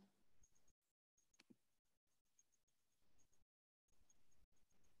button.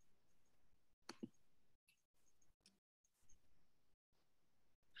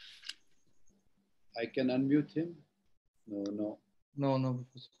 I can unmute him? No. No.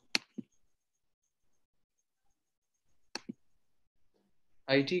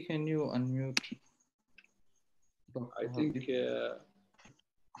 IT, can you unmute? I think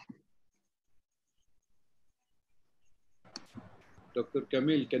Dr.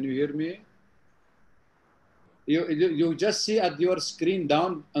 Kamil, can you hear me? You just see at your screen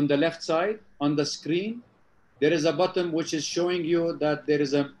down on the left side on the screen, there is a button which is showing you that there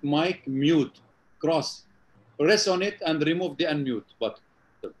is a mic mute cross. Press on it and remove the unmute button.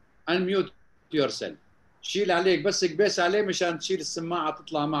 Unmute yourself. شيل عليك بس اكبس عليه مشان تشيل السماعة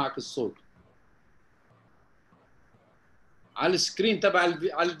تطلع معك الصوت. على السكرين تبع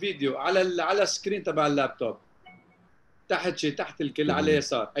على الفيديو على السكرين تبع اللابتوب. تحت شيء تحت الكل على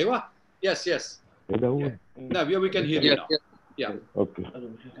اليسار. ايوه. Yes. Now we can hear you now. Yeah. Okay.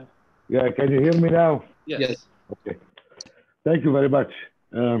 Yeah, can you hear me now? Yes. Okay. Thank you very much.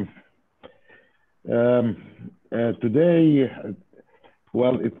 Today,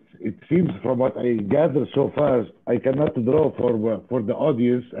 well, it seems from what I gather so far, I cannot draw for the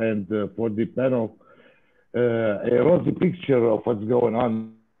audience and for the panel a rosy picture of what's going on.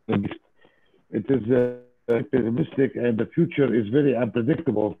 It is pessimistic, and the future is very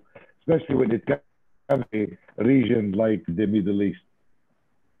unpredictable, especially when it comes to a region like the Middle East.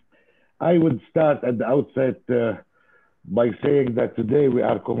 I would start at the outset by saying that today we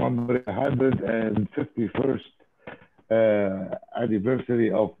are commemorating the 151st anniversary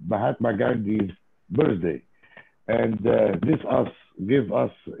of Mahatma Gandhi's birthday. And this give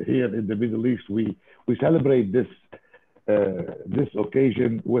us here in the Middle East, we celebrate this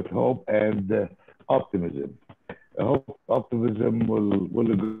occasion with hope and optimism. Optimism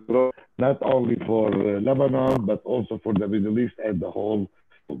will grow not only for Lebanon, but also for the Middle East and the whole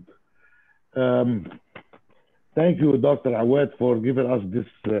world. Thank you, Dr. Awad, for giving us this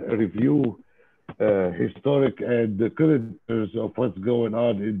review, historic and the current of what's going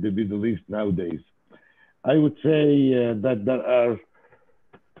on in the Middle East nowadays. I would say that there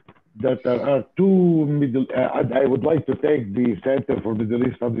are two I would like to thank the Center for Middle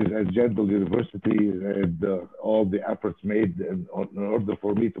East Studies at Jandal University and all the efforts made in order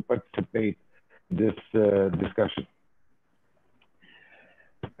for me to participate in this discussion.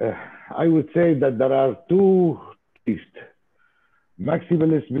 I would say that there are two East,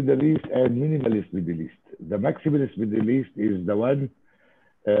 maximalist Middle East and minimalist Middle East. The maximalist Middle East is the one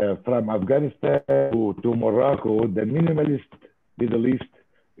from Afghanistan to Morocco. The minimalist Middle East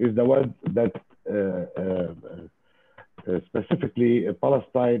is the one that specifically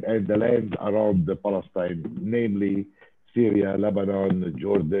Palestine and the lands around Palestine, namely Syria, Lebanon,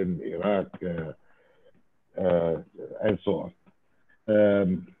 Jordan, Iraq, and so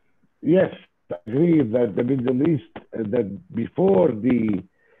on. Yes, I agree that the Middle East, that before the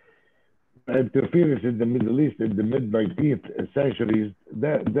interference in the Middle East in the mid-19th centuries,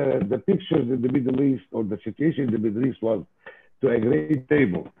 the pictures in the Middle East or the situation in the Middle East was to a great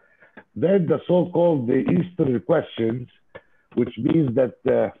table. Then the so-called the Eastern questions, which means that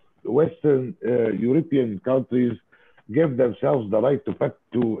Western European countries give themselves the right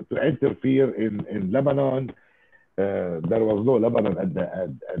to interfere in Lebanon. There was no Lebanon at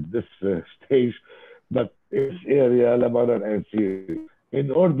this stage, but this area, Lebanon and Syria, in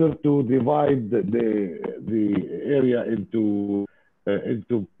order to divide the area into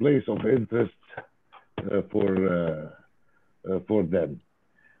place of interest for them.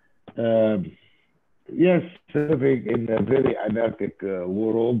 Yes, living in a very anarchic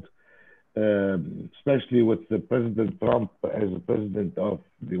world, especially with the President Trump as president of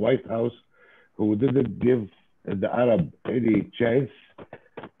the White House, who didn't give the Arab any chance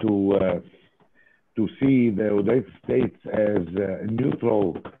to see the United States as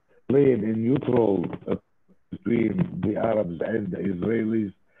neutral, playing in neutral between the Arabs and the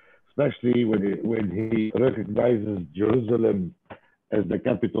Israelis, especially when he recognizes Jerusalem as the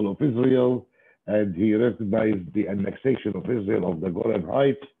capital of Israel, and he recognized the annexation of Israel of the Golan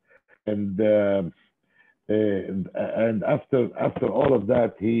Heights, and after all of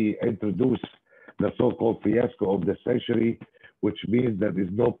that, he introduced the so-called fiasco of the century, which means there is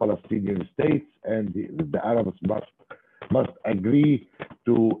no Palestinian state, and the Arabs must agree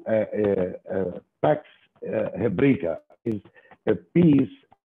to Pax Hebraica, is a peace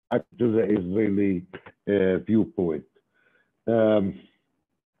to the Israeli viewpoint.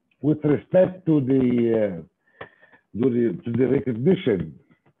 With respect to the recognition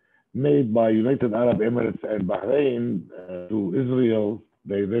made by United Arab Emirates and Bahrain to Israel,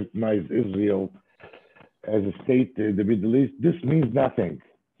 they recognize Israel as a state in the Middle East. This means nothing,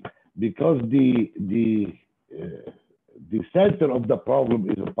 because the center of the problem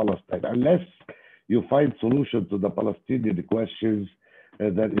is in Palestine. Unless you find solution to the Palestinian questions,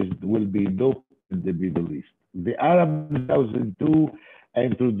 will be no in the Middle East. The Arabs in 2002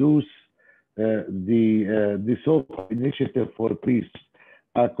 introduced the so-called Initiative for Peace,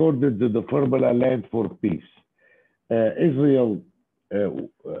 according to the formula Land for Peace. Israel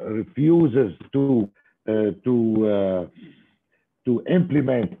refuses to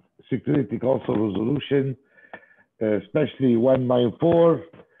implement Security Council resolution, especially 194,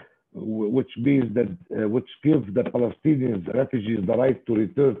 which means that which gives the Palestinians refugees the right to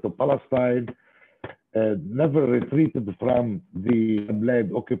return to Palestine, never retreated from the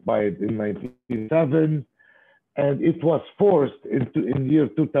land occupied in 1997, and it was forced in year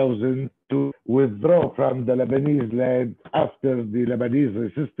 2000 to withdraw from the Lebanese land after the Lebanese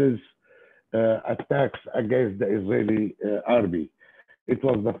resistance attacks against the Israeli army. It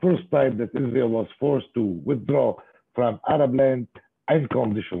was the first time that Israel was forced to withdraw from Arab land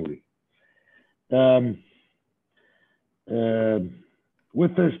unconditionally.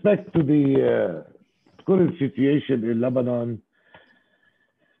 With respect to the current situation in Lebanon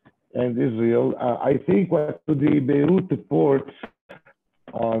and Israel, I think what the Beirut reports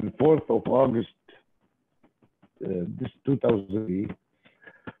on 4th of August, this 2003,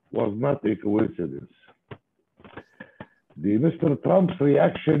 was not a coincidence. Mr. Trump's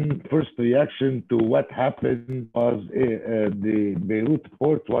first reaction to what happened was the Beirut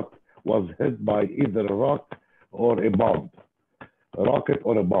port was hit by either a rock or a bomb, a rocket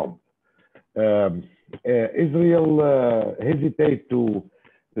or a bomb. Israel hesitated to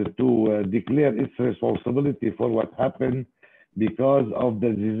declare its responsibility for what happened because of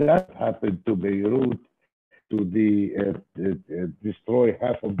the disaster happened to Beirut, to destroy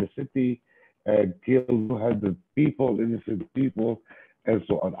half of the city and kill 200 people, innocent people, and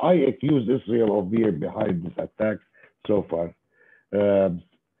so on. I accuse Israel of being behind this attack so far.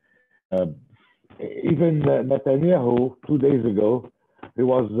 Even Netanyahu, 2 days ago, he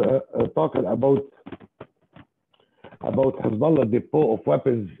was talking about Hezbollah depot of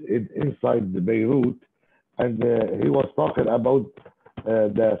weapons inside the Beirut, and he was talking about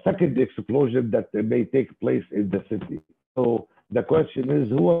the second explosion that may take place in the city. So the question is,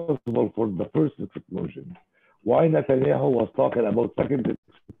 who was responsible for the first explosion? Why Netanyahu was talking about second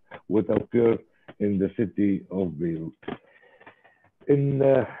explosion would occur in the city of Beirut? In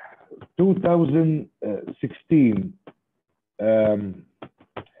 2016, the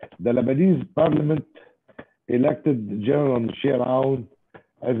Lebanese parliament elected General Shiraoun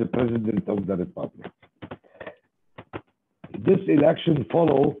as the president of the republic. This election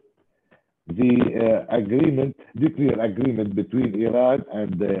followed the nuclear agreement between Iran and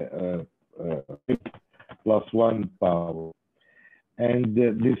the +1 power. And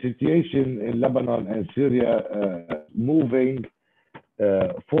the situation in Lebanon and Syria moving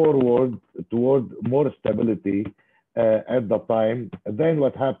forward toward more stability at the time. Then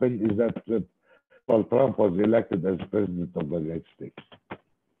what happened is that Donald Trump was elected as president of the United States.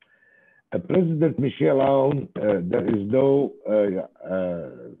 President Michel Aoun, there is no,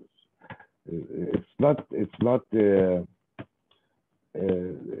 it's not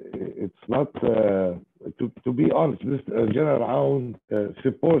to be honest, General Aoun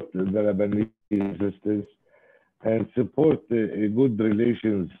support the Lebanese resistance and support good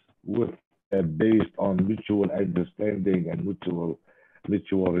relations with based on mutual understanding and mutual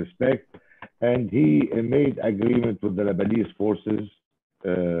respect. And he made agreement with the Lebanese forces,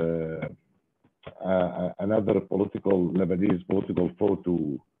 another Lebanese political foe to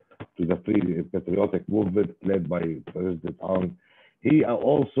the Free Patriotic Movement led by President Aoun. He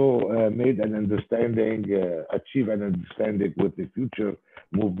also made an understanding, achieved an understanding with the future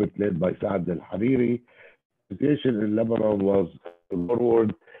movement led by Saad al-Hariri. The situation in Lebanon was forward,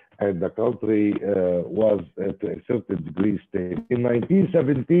 and the country was to a certain degree stable. In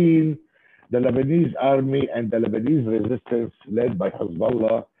 1917, the Lebanese army and the Lebanese resistance led by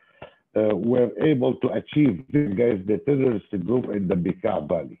Hezbollah were able to achieve against the terrorist group in the Bekaa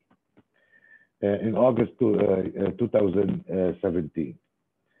Valley in August 2017.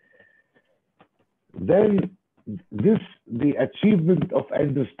 Then the achievement of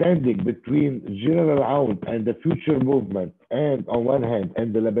understanding between General Aoun and the future movement, and on one hand,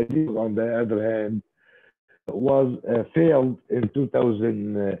 and the Lebanese on the other hand, was failed in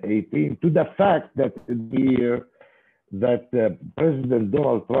 2018 to the fact that in the year that President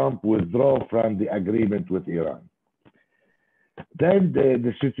Donald Trump withdrew from the agreement with Iran. Then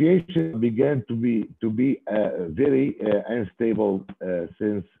the situation began to be very unstable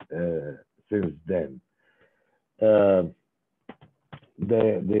since then.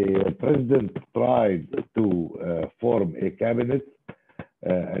 The president tried to form a cabinet,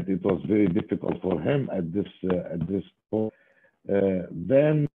 and it was very difficult for him at this point.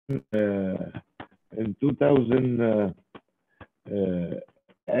 Then in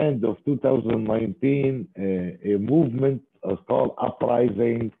end of 2019, a movement called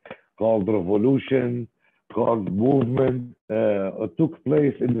uprising, called revolution, called movement took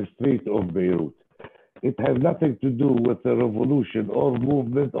place in the streets of Beirut. It has nothing to do with a revolution or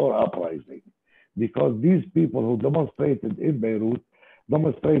movement or uprising, because these people who demonstrated in Beirut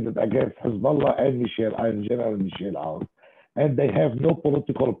demonstrated against Hezbollah and General Michel Aoun, and they have no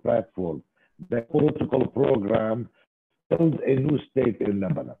political platform. Their political program build a new state in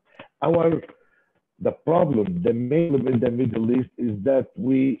Lebanon. The problem, the main problem in the Middle East is that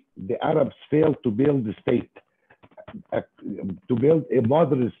the Arabs failed to build a state, to build a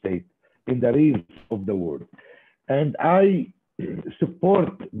modern state in the region of the world. And I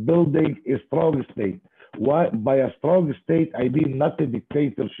support building a strong state. Why? By a strong state, I mean not a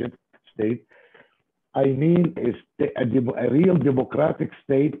dictatorship state. I mean a real democratic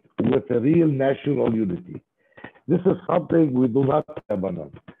state with a real national unity. This is something we do not have in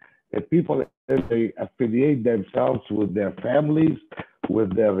Lebanon. People, they affiliate themselves with their families,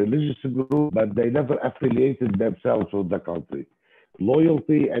 with their religious group, but they never affiliated themselves with the country.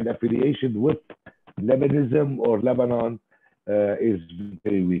 Loyalty and affiliation with Lebanism or Lebanon is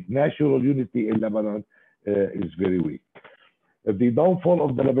very weak. National unity in Lebanon is very weak. The downfall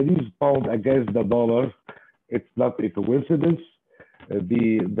of the Lebanese pound against the dollar, it's not a coincidence.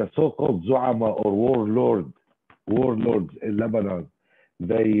 The so-called Zu'ama or warlords in Lebanon,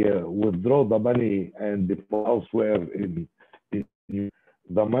 they withdraw the money and deploy elsewhere in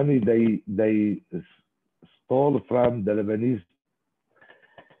the money they stole from the Lebanese.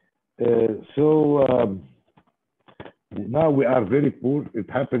 Now we are very poor. It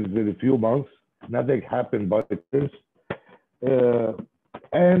happens in a few months. Nothing happened by this.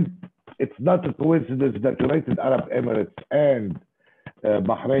 And it's not a coincidence that United Arab Emirates and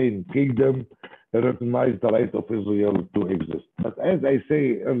Bahrain Kingdom recognize the right of Israel to exist. But as I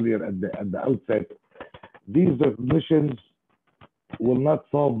say earlier at the outset, these recognitions will not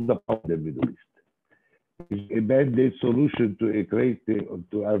solve the problem in the Middle East. It's a band-aid solution to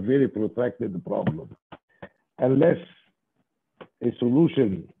a very protracted problem. Unless a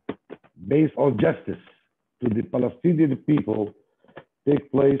solution based on justice to the Palestinian people take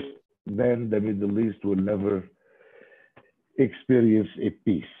place, then the Middle East will never experience a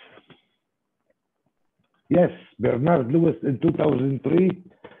peace. Yes, Bernard Lewis in 2003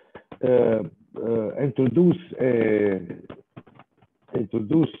 introduced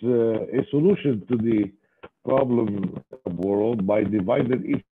introduce a solution to the problem of the world by dividing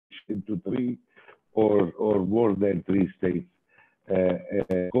each into three or more than three states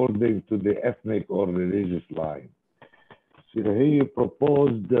according to the ethnic or religious line. So he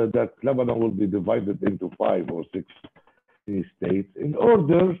proposed that Lebanon will be divided into 5 or 6 states in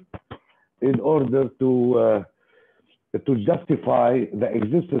order to justify the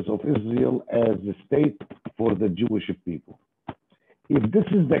existence of Israel as a state for the Jewish people. If this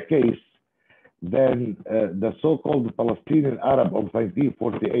is the case, then the so-called Palestinian Arab of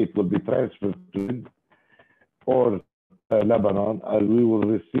 1948 will be transferred to or Lebanon, and we will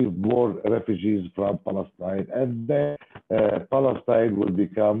receive more refugees from Palestine, and then Palestine will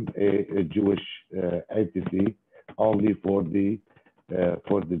become a Jewish entity only for the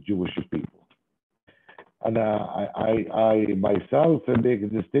Jewish people. And I myself make a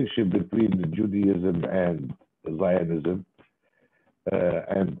distinction between Judaism and Zionism,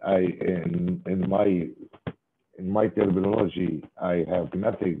 and in my terminology, I have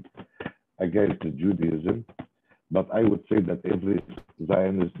nothing against Judaism, but I would say that every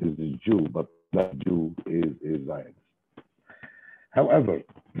Zionist is a Jew, but that Jew is a Zionist. However,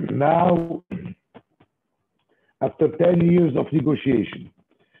 now, after 10 years of negotiation,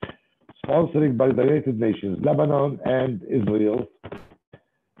 sponsored by the United Nations, Lebanon and Israel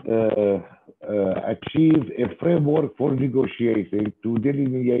achieve a framework for negotiating to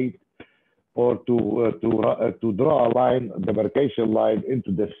delineate or to draw a line, demarcation line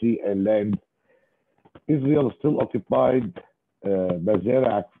into the sea and land. Israel still occupied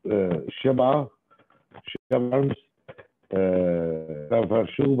Mazara, Sheba, Shebans, Kfar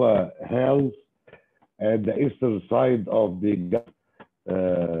Shuba Hills, and the eastern side of the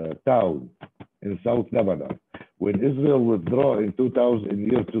town in South Lebanon. When Israel withdrew in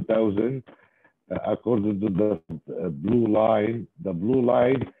year 2000, according to the blue line, the blue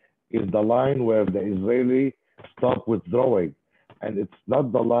line is the line where the Israeli stopped withdrawing, and it's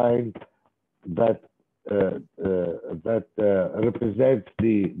not the line that represents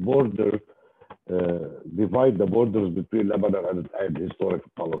the border, divide the borders between Lebanon and historic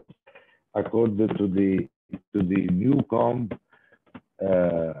Palestine. According to the Newcomb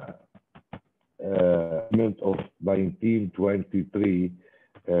Amendment of 1923,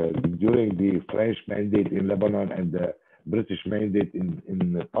 during the French mandate in Lebanon and the British mandate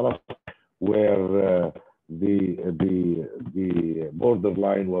in Palestine, where the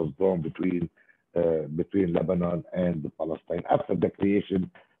borderline was drawn between Lebanon and Palestine after the creation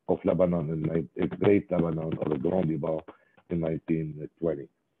of Lebanon in Great Lebanon or the Grand Liban in 1920.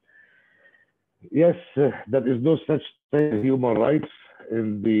 Yes, there is no such thing as human rights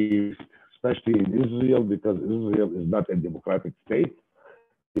especially in Israel, because Israel is not a democratic state.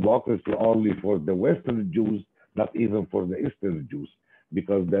 Democracy only for the Western Jews, not even for the Eastern Jews,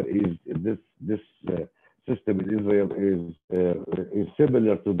 because there is this system in Israel is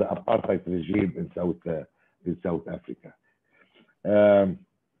similar to the apartheid regime in South Africa.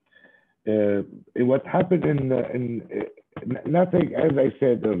 What happened in nothing, as I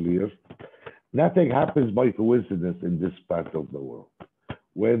said earlier, nothing happens by coincidence in this part of the world.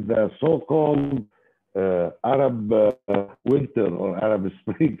 When the so-called Arab winter or Arab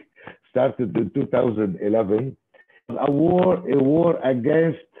spring started in 2011, a war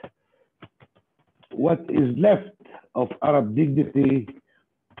against what is left of Arab dignity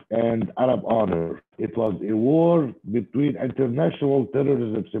and Arab honor. It was a war between international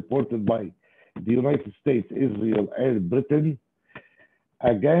terrorism supported by the United States, Israel, and Britain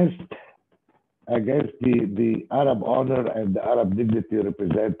against the Arab honor and the Arab dignity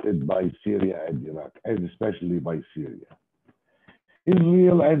represented by Syria and Iraq, and especially by Syria.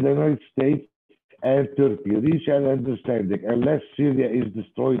 Israel and the United States and Turkey reach an understanding. Unless Syria is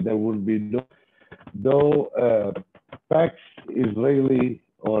destroyed, there will be no Pax Israeli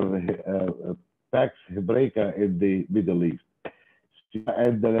or Pax Hebraica in the Middle East.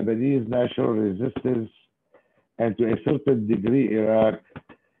 And the Lebanese national resistance, and to a certain degree Iraq,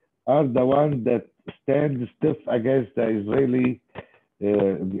 are the ones that stand stiff against the Israeli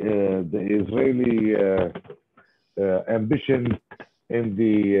ambition in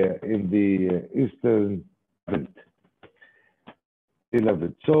the Eastern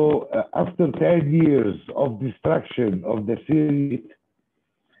 11. So after 10 years of destruction of the Syria,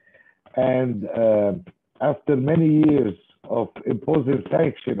 and after many years of imposing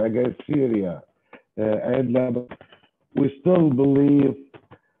sanctions against Syria and Lebanon, we still believe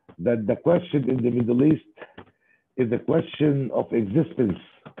that the question in the Middle East is a question of existence.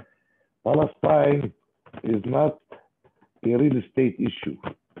 Palestine is not a real estate issue.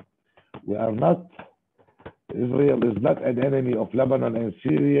 We are not Israel is not an enemy of Lebanon and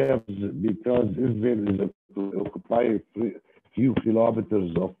Syria because Israel is occupying few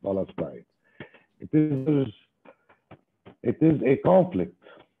kilometers of Palestine. It is a conflict,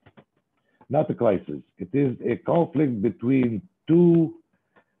 not a crisis. It is a conflict between two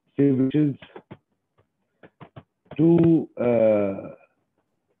civilizations,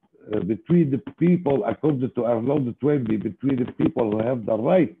 between the people, according to Arnold Toynbee, between the people who have the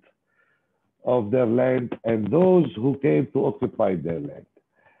right of their land and those who came to occupy their land.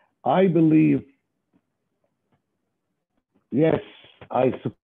 I believe, yes, I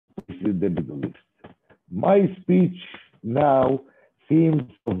support the Middle East. My speech now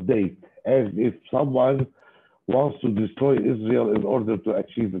seems of date, as if someone wants to destroy Israel in order to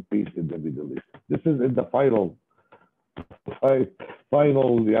achieve a peace in the Middle East. This is in the final at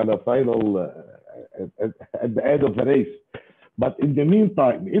the end of the race. But in the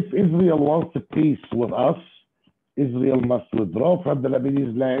meantime, if Israel wants a peace with us, Israel must withdraw from the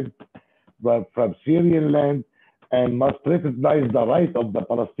Lebanese land, from Syrian land, and must recognize the right of the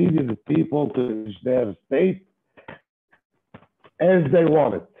Palestinian people to manage their state as they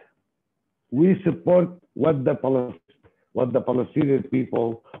want it. We support what the Palestinian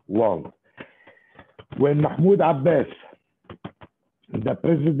people want. When Mahmoud Abbas, the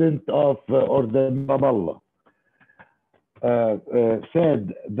president of Ramallah,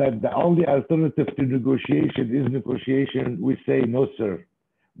 said that the only alternative to negotiation is negotiation, we say no, sir.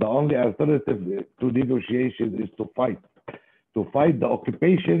 The only alternative to negotiation is to fight the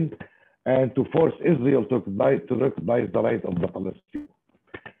occupation and to force Israel to recognize the right of the Palestinians.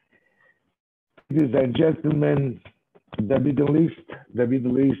 Ladies and gentlemen, the Middle East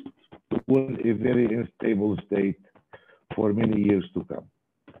will be a very unstable state for many years to come.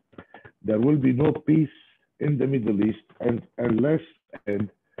 There will be no peace in the Middle East unless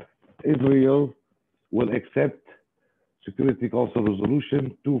Israel will accept Security Council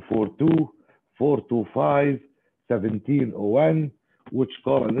Resolution 242, 425, 1701, which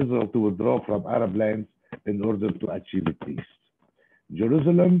call on Israel to withdraw from Arab lands in order to achieve peace.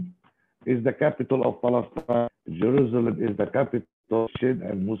 Jerusalem is the capital of Palestine. Jerusalem is the capital of Christian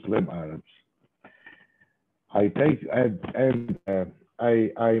and Muslim Arabs. I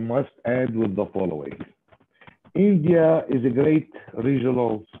must add with the following. India is a great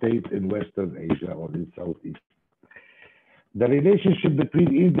regional state in Western Asia or in Southeast. The relationship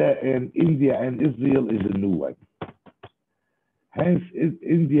between India and Israel is a new one. Hence,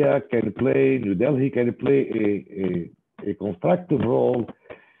 India can play, New Delhi can play a constructive role,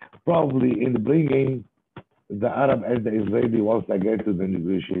 probably in bringing the Arab and the Israeli once again to the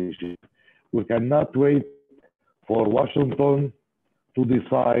negotiation. We cannot wait for Washington to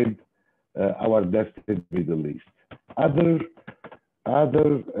decide our destiny in the Middle East.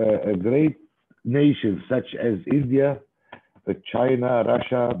 Other great nations such as India, China,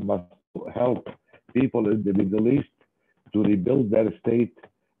 Russia must help people in the Middle East to rebuild their state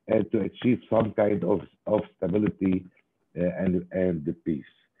and to achieve some kind of stability and the peace.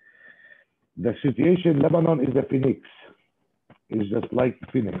 The situation in Lebanon is a phoenix. It's just like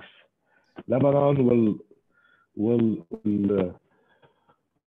phoenix. Lebanon will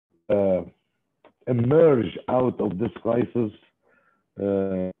emerge out of this crisis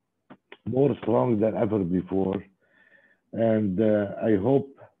more strong than ever before. And I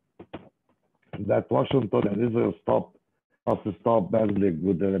hope that Washington and Israel must stop battling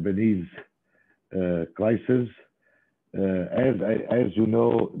with the Lebanese crisis. As you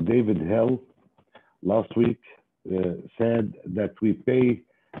know, David Hill last week said that we pay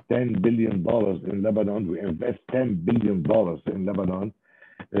 $10 billion in Lebanon, we invest $10 billion in Lebanon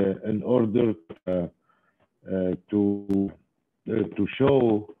in order to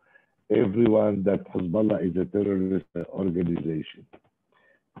show everyone that Hezbollah is a terrorist organization.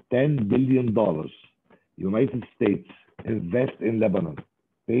 $10 billion, United States invest in Lebanon,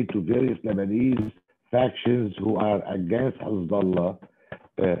 pay to various Lebanese factions who are against Hezbollah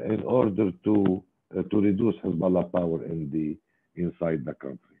in order to reduce Hezbollah power inside the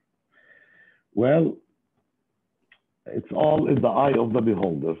country. Well, it's all in the eye of the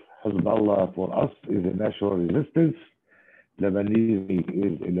beholder. Hezbollah for us is a national resistance.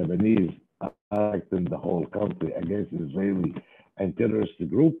 Lebanese act in the whole country against Israeli and terrorist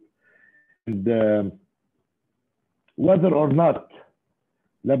group. And whether or not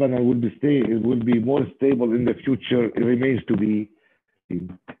Lebanon will be more stable in the future, it remains to be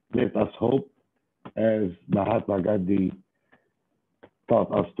seen. Let us hope, as Mahatma Gandhi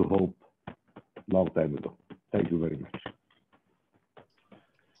taught us to hope long time ago. Thank you very much.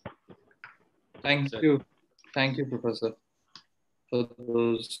 Thank you, Professor, for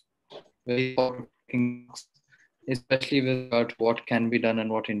those very important especially with regard to what can be done and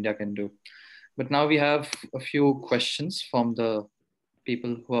what India can do. But now we have a few questions from the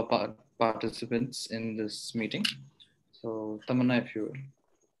people who are participants in this meeting. So Tamanna, if you will.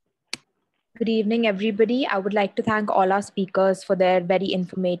 Good evening, everybody. I would like to thank all our speakers for their very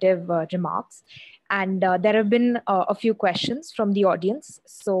informative remarks. And there have been a few questions from the audience.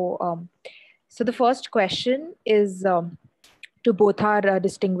 So the first question is to both our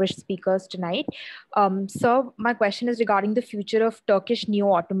distinguished speakers tonight. So my question is regarding the future of Turkish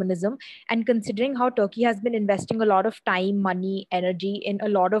neo-Ottomanism, and considering how Turkey has been investing a lot of time, money, energy in a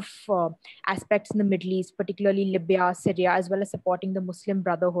lot of aspects in the Middle East, particularly Libya, Syria, as well as supporting the Muslim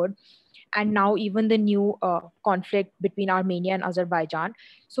Brotherhood, and now even the new conflict between Armenia and Azerbaijan.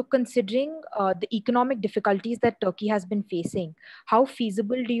 So considering the economic difficulties that Turkey has been facing, how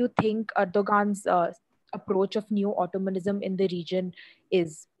feasible do you think Erdogan's approach of neo-Ottomanism in the region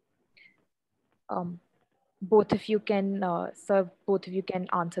is? Both of you can, both of you can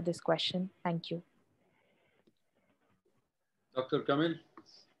answer this question. Thank you. Dr. Kamil?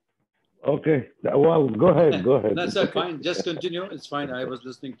 Okay, well, go ahead, go ahead. That's fine, just continue, it's fine. I was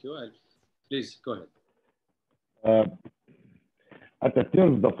listening to you. Please, go ahead.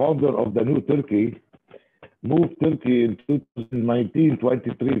 Atatürk, the founder of the new Turkey, moved Turkey in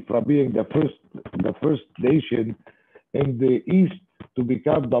 1923 from being the first nation in the East to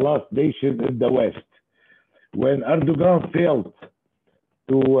become the last nation in the West. When Erdogan failed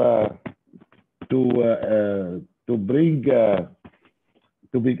for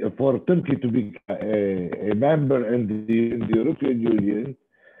Turkey to be a member in the European Union,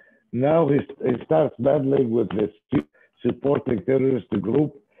 now he starts battling with this supporting terrorist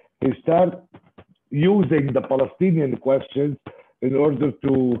group. He starts using the Palestinian questions in order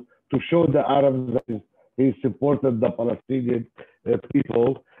to show the Arabs that he supported the Palestinian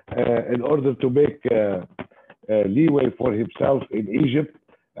people in order to make leeway for himself in Egypt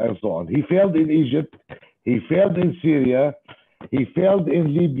and so on. He failed in Egypt, he failed in Syria, he failed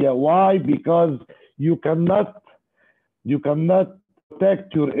in Libya. Why? Because you cannot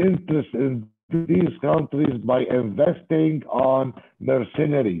protect your interests in these countries by investing on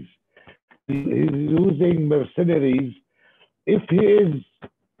mercenaries. He's using mercenaries. If he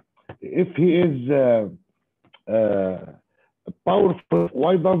is powerful,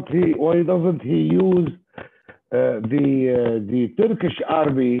 why doesn't he use the Turkish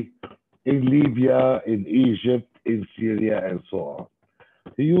army in Libya, in Egypt, in Syria, and so on?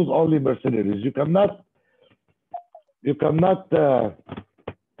 He used only mercenaries. You cannot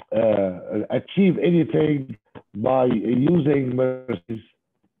achieve anything by using mercenaries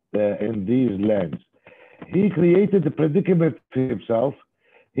in these lands. He created a predicament for himself.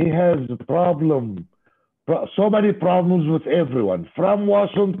 He has so many problems with everyone, from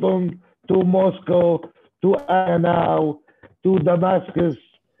Washington to Moscow to Ankara to Damascus.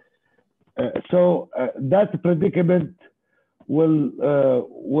 So that predicament will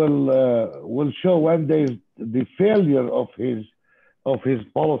show one day the failure of his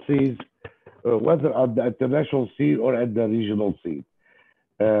policies, whether at the international scene or at the regional scene.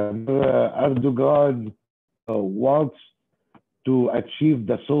 Erdogan wants to achieve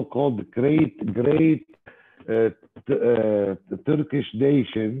the so-called great Turkish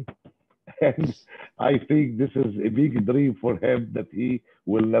nation, and I think this is a big dream for him that he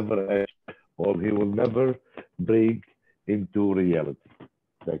will never achieve, or he will never bring into reality.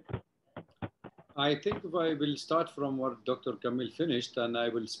 Thank you. I think I will start from what Dr. Kamil finished, and I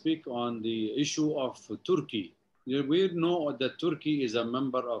will speak on the issue of Turkey. We know that Turkey is a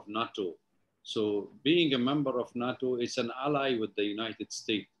member of NATO. So being a member of NATO, it's an ally with the United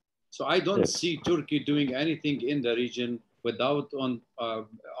States. So I don't see Turkey doing anything in the region without on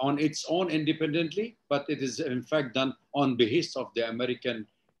its own independently, but it is in fact done on behest of the American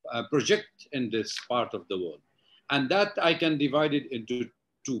project in this part of the world. And that I can divide it into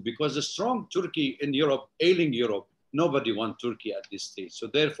two, because a strong Turkey in Europe, ailing Europe, nobody wants Turkey at this stage. So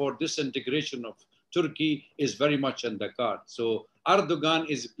therefore, disintegration of Turkey is very much on the card. So Erdogan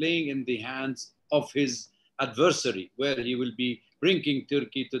is playing in the hands of his adversary, where he will be bringing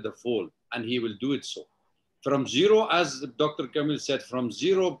Turkey to the fold, and he will do it so. From zero, as Dr. Kamil said, from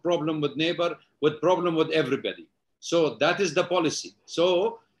zero problem with neighbor, with problem with everybody. So that is the policy.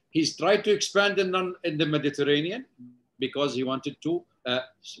 So he's tried to expand in the Mediterranean because he wanted to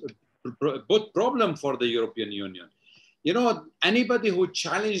put problem for the European Union. You know, anybody who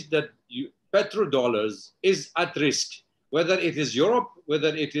challenged that petrodollars is at risk, whether it is Europe,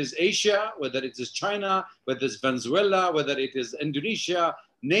 whether it is Asia, whether it is China, whether it's Venezuela, whether it is Indonesia,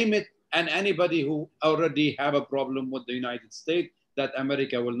 name it, and anybody who already have a problem with the United States, that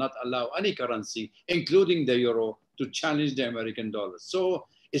America will not allow any currency, including the euro, to challenge the American dollar. So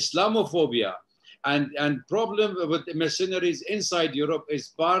Islamophobia and problem with mercenaries inside Europe is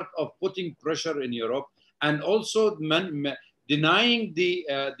part of putting pressure in Europe, and also denying the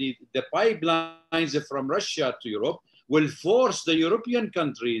pipelines from Russia to Europe will force the European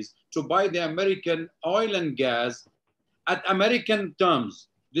countries to buy the American oil and gas at American terms.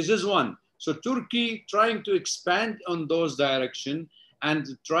 This is one. So Turkey trying to expand on those directions and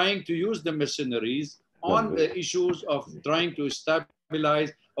trying to use the mercenaries on the issues of trying to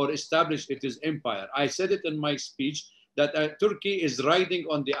stabilize or establish its empire. I said it in my speech that Turkey is riding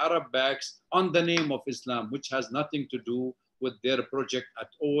on the Arab backs on the name of Islam, which has nothing to do with their project at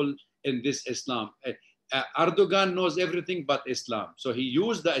all in this Islam. Erdogan knows everything but Islam. So he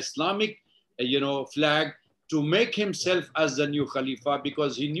used the Islamic flag to make himself as the new Khalifa,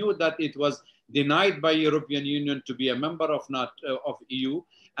 because he knew that it was denied by European Union to be a member of EU.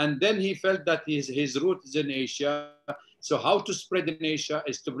 And then he felt that his root is in Asia. So how to spread in Asia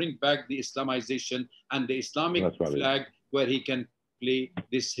is to bring back the Islamization and the Islamic flag, where he can play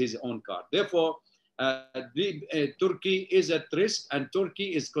his own card. Therefore, Turkey is at risk, and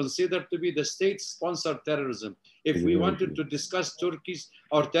Turkey is considered to be the state-sponsored terrorism. If we wanted to discuss Turkey's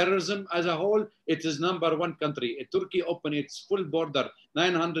or terrorism as a whole, it is #1 country. Turkey opened its full border,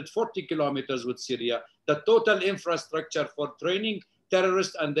 940 kilometers with Syria, the total infrastructure for training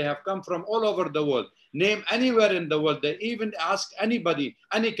terrorists, and they have come from all over the world. Name anywhere in the world. They even ask anybody,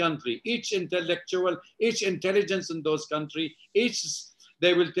 any country, each intellectual, each intelligence in those countries,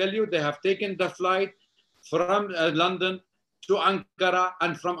 they will tell you they have taken the flight from London to Ankara,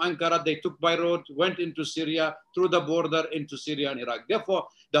 and from Ankara they took by road, went into Syria, through the border into Syria and Iraq. Therefore,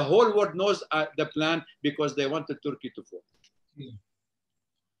 the whole world knows the plan, because they wanted Turkey to fall.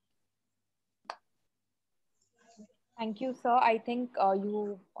 Thank you, sir. I think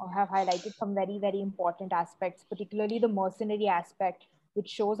you have highlighted some very, very important aspects, particularly the mercenary aspect, which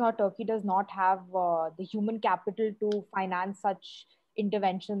shows how Turkey does not have the human capital to finance such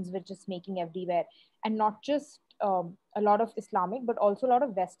interventions, which is making everywhere. And not just a lot of Islamic, but also a lot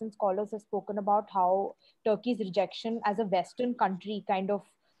of Western scholars have spoken about how Turkey's rejection as a Western country kind of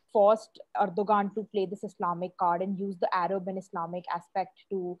forced Erdogan to play this Islamic card and use the Arab and Islamic aspect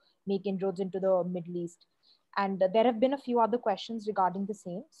to make inroads into the Middle East. And there have been a few other questions regarding the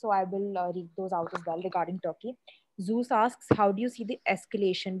same. So I will read those out as well regarding Turkey. Zeus asks, how do you see the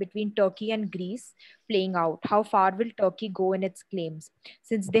escalation between Turkey and Greece playing out? How far will Turkey go in its claims?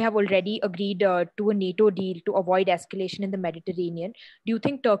 Since they have already agreed to a NATO deal to avoid escalation in the Mediterranean, do you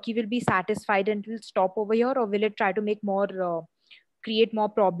think Turkey will be satisfied and will stop over here, or will it try to make more, create more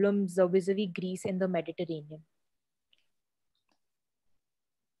problems vis-a-vis Greece in the Mediterranean?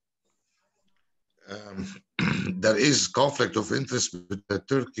 There is conflict of interest between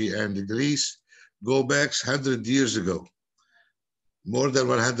Turkey and Greece go back 100 years ago, more than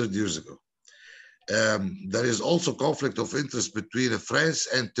 100 years ago. There is also conflict of interest between France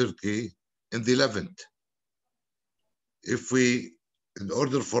and Turkey in the Levant. In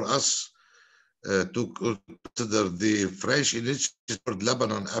order for us to consider the French initiative toward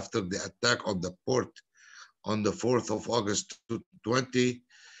Lebanon after the attack on the port on the 4th of August 2020,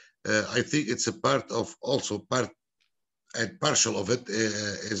 I think it's a partial of it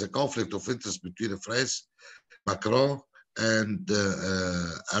is a conflict of interest between France, Macron, and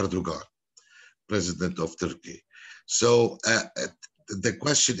Erdogan, president of Turkey. So the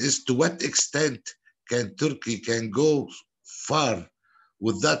question is, to what extent can Turkey go far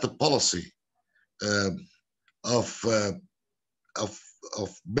with that policy of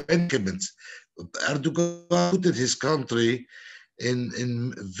predicaments? Erdogan put his country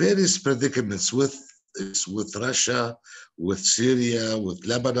in various predicaments with Russia, with Syria, with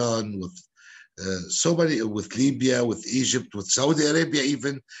Lebanon, with so many, with Libya, with Egypt, with Saudi Arabia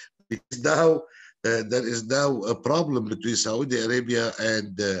even. Because now there is now a problem between Saudi Arabia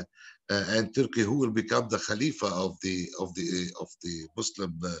and Turkey, who will become the Khalifa of the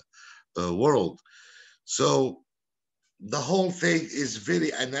Muslim world. So the whole thing is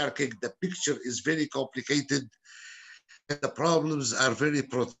very anarchic. The picture is very complicated. The problems are very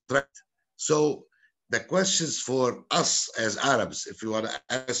protracted. So the questions for us as Arabs, if you want to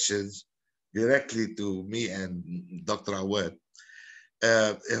ask questions directly to me and Dr. Awad,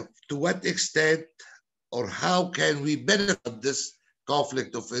 to what extent or how can we benefit from this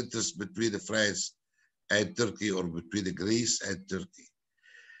conflict of interest between France and Turkey, or between Greece and Turkey?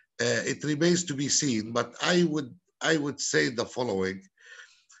 It remains to be seen, but I would say the following.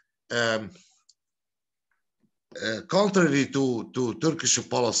 Contrary to Turkish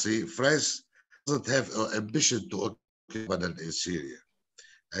policy, France doesn't have an ambition to Lebanon and Syria.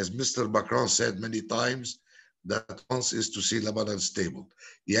 As Mr. Macron said many times, that wants is to see Lebanon stable.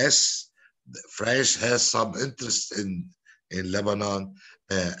 Yes, France has some interest in Lebanon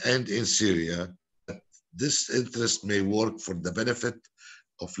and in Syria. This interest may work for the benefit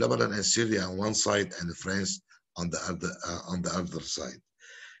of Lebanon and Syria on one side and France on the other side.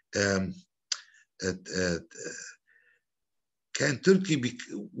 Can Turkey be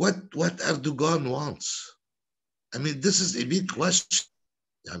what Erdogan wants? I mean, this is a big question.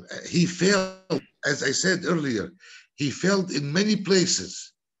 He failed, as I said earlier, he failed in many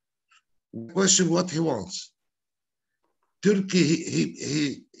places. Question what he wants. Turkey,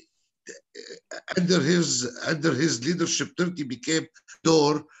 he under his leadership, Turkey became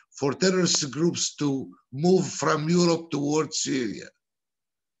door for terrorist groups to move from Europe towards Syria.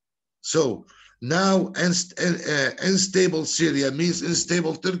 So now unstable Syria means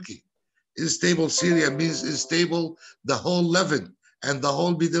unstable Turkey. Unstable Syria means unstable the whole Levant and the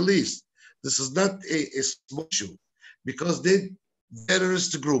whole Middle East. This is not a small issue because the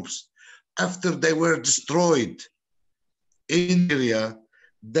terrorist groups, after they were destroyed in Syria,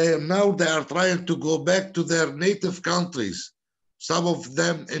 they are trying to go back to their native countries, some of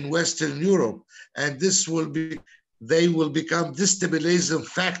them in Western Europe, and they will become destabilizing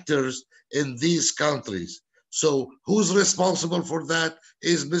factors in these countries. So who's responsible for that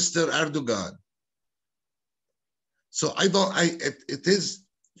is Mr. Erdogan. So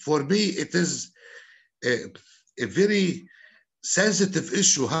for me, it is a very sensitive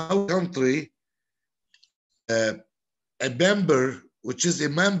issue how a country, a member, which is a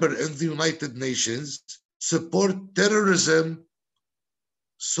member in the United Nations, support terrorism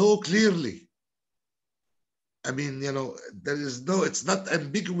so clearly. I mean, it's not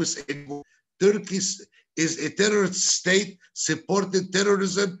ambiguous anymore. Turkey is a terrorist state supporting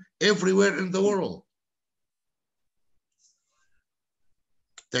terrorism everywhere in the world.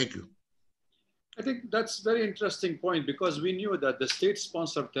 Thank you. I think that's a very interesting point because we knew that the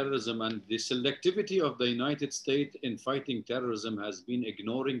state-sponsored terrorism and the selectivity of the United States in fighting terrorism has been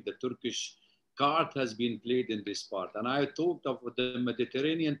ignoring the Turkish card has been played in this part. And I talked of the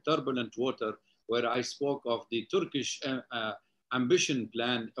Mediterranean turbulent water where I spoke of the Turkish ambition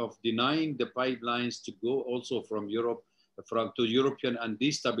plan of denying the pipelines to go also from Europe to European and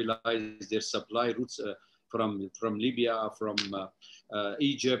destabilize their supply routes from Libya, from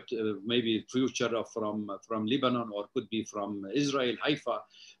Egypt, maybe future from Lebanon, or could be from Israel, Haifa.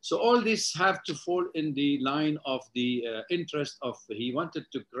 So all this have to fall in the line of the interest of, he wanted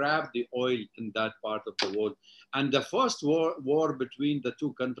to grab the oil in that part of the world. And the first war between the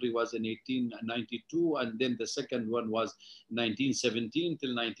two countries was in 1892, and then the second one was 1917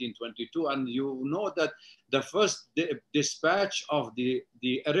 till 1922. And you know that the first dispatch of the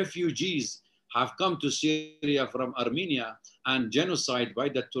refugees have come to Syria from Armenia and genocide by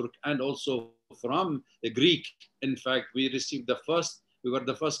the Turk and also from the Greek. In fact, we were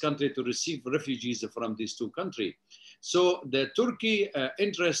the first country to receive refugees from these two countries. So the Turkey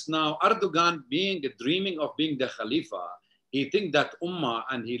interest now, Erdogan dreaming of being the Khalifa, he think that Ummah,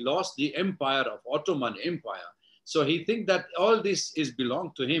 and he lost the empire of Ottoman Empire. So he think that all this is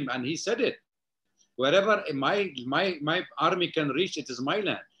belong to him, and he said it. Wherever my army can reach, it is my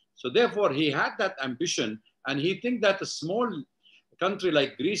land. So therefore, he had that ambition, and he think that a small country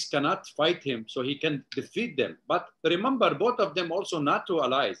like Greece cannot fight him, so he can defeat them. But remember, both of them also NATO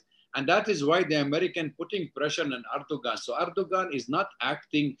allies. And that is why the American putting pressure on Erdogan. So Erdogan is not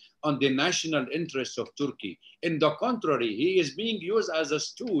acting on the national interests of Turkey. In the contrary, he is being used as a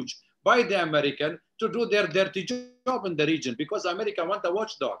stooge by the American to do their dirty job in the region, because America wants a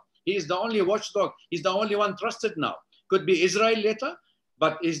watchdog. He is the only watchdog. He's the only one trusted now. Could be Israel later,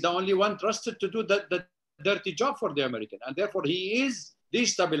 but he's the only one trusted to do the dirty job for the American. And therefore, he is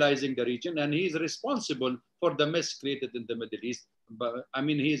destabilizing the region, and he is responsible for the mess created in the Middle East. But I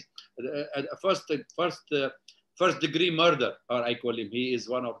mean, he's first degree murder, or I call him. He is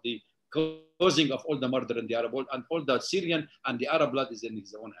one of the causing of all the murder in the Arab world, and all the Syrian and the Arab blood is in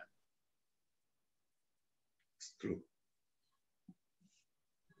his own hand. It's true.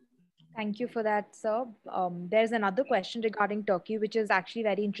 Thank you for that, sir. There's another question regarding Turkey, which is actually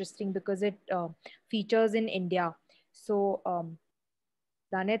very interesting because it features in India. So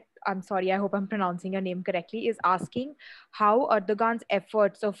Danit, I'm sorry, I hope I'm pronouncing your name correctly, is asking how Erdogan's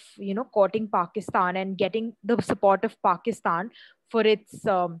efforts of, courting Pakistan and getting the support of Pakistan for its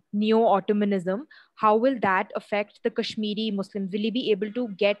neo-Ottomanism, how will that affect the Kashmiri Muslims? Will he be able to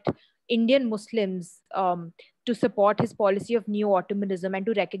get Indian Muslims to support his policy of neo-Ottomanism and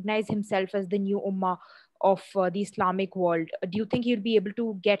to recognize himself as the new Ummah of the Islamic world? Do you think he'll be able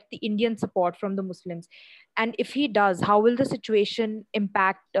to get the Indian support from the Muslims? And if he does, how will the situation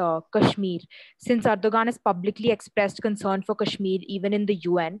impact Kashmir? Since Erdogan has publicly expressed concern for Kashmir, even in the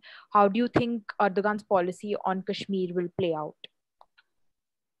UN, how do you think Erdogan's policy on Kashmir will play out?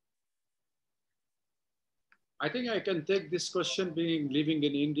 I think I can take this question. Being living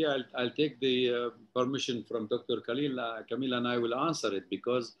in India, I'll take the permission from Dr. Kamil, and I will answer it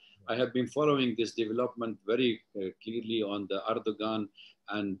because I have been following this development very clearly on the Erdogan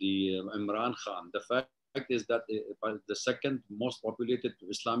and the Imran Khan. The fact is that the second most populated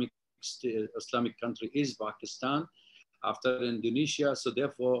Islamic country is Pakistan after Indonesia. So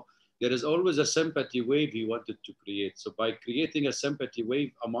therefore, there is always a sympathy wave he wanted to create. So by creating a sympathy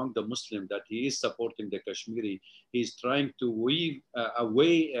wave among the Muslim that he is supporting the Kashmiri, he's trying to weave the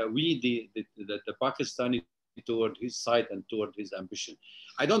Pakistani toward his side and toward his ambition.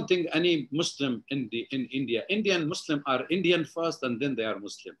 I don't think any Muslim in India, Indian Muslim are Indian first and then they are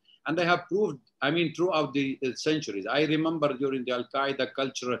Muslim. And they have proved, I mean, throughout the centuries. I remember during the Al-Qaeda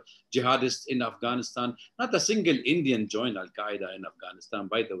cultural jihadists in Afghanistan, not a single Indian joined Al-Qaeda in Afghanistan,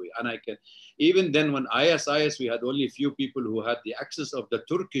 by the way. And I can, even then when ISIS, we had only a few people who had the access of the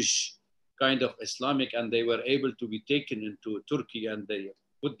Turkish kind of Islamic, and they were able to be taken into Turkey and they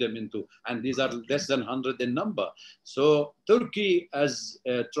put them into, and these are less than 100 in number. So Turkey is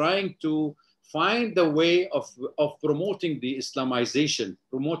trying to find the way of promoting the Islamization,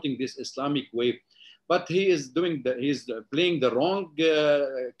 promoting this Islamic wave. But he is playing the wrong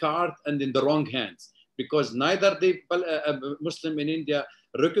card and in the wrong hands, because neither the Muslim in India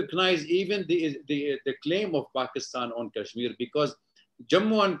recognize even the claim of Pakistan on Kashmir, because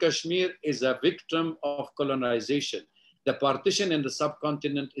Jammu and Kashmir is a victim of colonization. The partition in the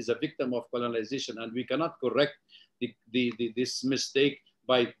subcontinent is a victim of colonization, and we cannot correct this mistake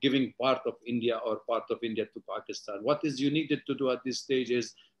by giving part of India or part of India to Pakistan. What is you needed to do at this stage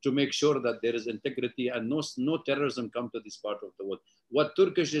is to make sure that there is integrity and no terrorism come to this part of the world. What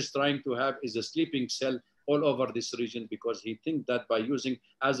Turkish is trying to have is a sleeping cell all over this region, because he thinks that by using,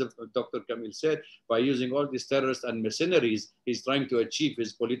 as Dr. Kamil said, by using all these terrorists and mercenaries, he's trying to achieve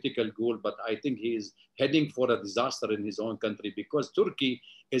his political goal. But I think he is heading for a disaster in his own country, because Turkey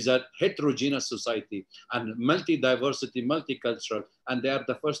is a heterogeneous society and multi-diversity, multicultural, and they are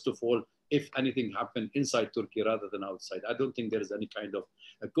the first to fall if anything happened inside Turkey rather than outside. I don't think there is any kind of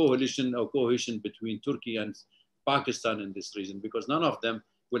a coalition or cohesion between Turkey and Pakistan in this region, because none of them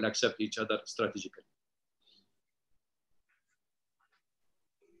will accept each other strategically.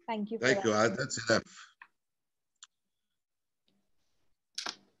 Thank you. Thank you. That's enough.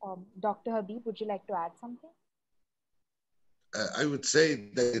 Dr. Habib, would you like to add something? I would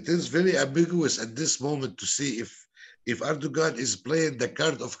say that it is very ambiguous at this moment to see if Erdogan is playing the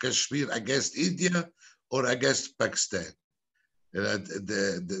card of Kashmir against India or against Pakistan.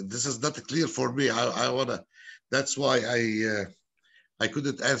 This is not clear for me. That's why I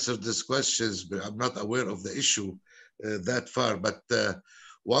couldn't answer these questions, but I'm not aware of the issue that far. But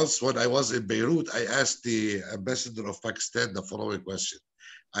once when I was in Beirut, I asked the ambassador of Pakistan the following question.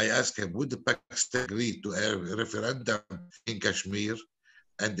 I asked him, would the Pakistan agree to a referendum in Kashmir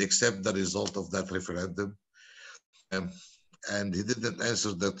and accept the result of that referendum? And he didn't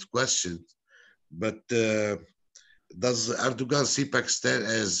answer that question. But does Erdogan see Pakistan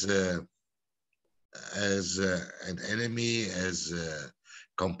as an enemy, as a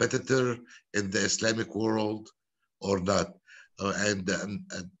competitor in the Islamic world, or not? And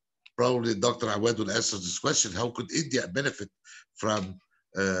probably Dr. Awad will answer this question. How could India benefit from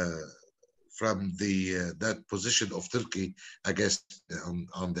that position of Turkey against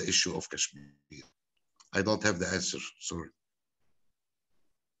on the issue of Kashmir? I don't have the answer. Sorry.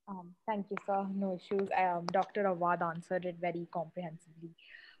 Thank you, sir. No issues. Dr. Awad answered it very comprehensively.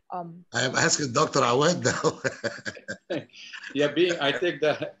 I am asking Dr. Awad now. Yeah, I take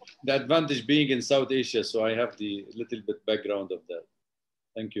the advantage being in South Asia, so I have the little bit background of that.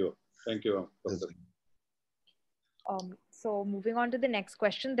 Thank you. Thank you, Dr. So moving on to the next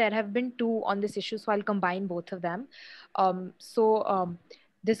question, there have been two on this issue, so I'll combine both of them.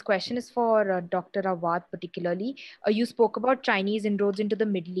 This question is for Dr. Awad particularly. You spoke about Chinese inroads into the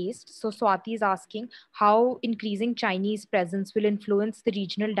Middle East. So Swati is asking how increasing Chinese presence will influence the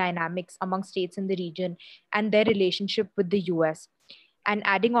regional dynamics among states in the region and their relationship with the US. And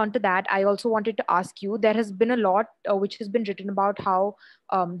adding on to that, I also wanted to ask you, there has been a lot which has been written about how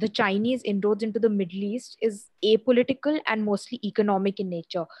the Chinese inroads into the Middle East is apolitical and mostly economic in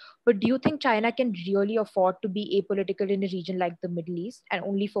nature. But do you think China can really afford to be apolitical in a region like the Middle East and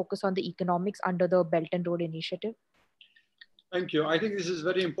only focus on the economics under the Belt and Road Initiative? Thank you. I think this is a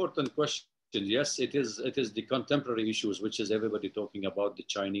very important question. yes, it is the contemporary issues, which is everybody talking about, the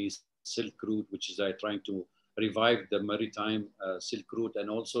Chinese Silk Route, which is trying to revive the maritime Silk Route and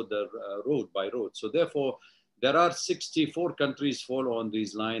also the road by road. So therefore, there are 64 countries fall on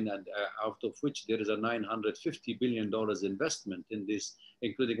this line, and out of which there is a $950 billion investment in this,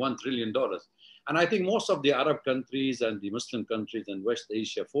 including $1 trillion. And I think most of the Arab countries and the Muslim countries and West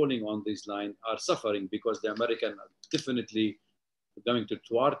Asia falling on this line are suffering because the Americans are definitely going to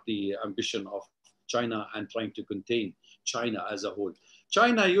thwart the ambition of China and trying to contain China as a whole.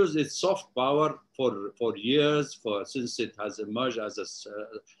 China used its soft power for years, since it has emerged as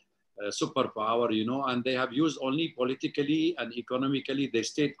a superpower, you know, and they have used only politically and economically. They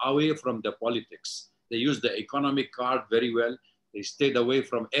stayed away from the politics. They used the economic card very well. They stayed away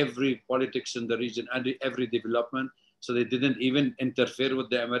from every politics in the region and every development. So they didn't even interfere with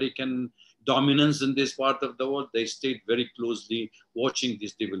the American dominance in this part of the world. They stayed very closely watching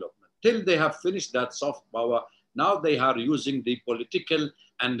this development till they have finished that soft power. Now they are using the political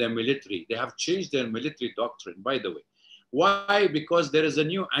and the military. They have changed their military doctrine, by the way. Why? Because there is a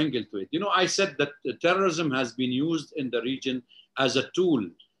new angle to it. You know, I said that terrorism has been used in the region as a tool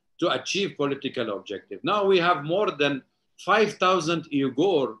to achieve political objective. Now we have more than 5,000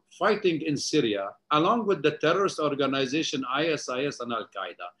 Uyghur fighting in Syria, along with the terrorist organization ISIS and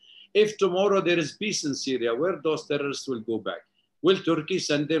Al-Qaeda. If tomorrow there is peace in Syria, where those terrorists will go back? Will Turkey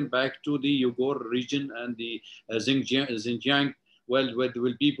send them back to the Uyghur region and the Xinjiang? Well,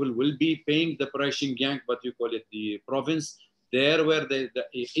 people will be paying the price. Xinjiang, what you call it, the province, there where the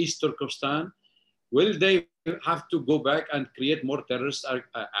East Turkestan, will they have to go back and create more terrorist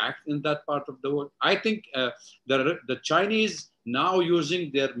act in that part of the world? I think the Chinese now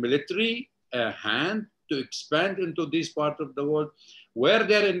using their military hand to expand into this part of the world. Where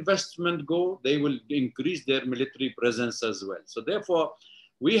their investment go, they will increase their military presence as well. So therefore,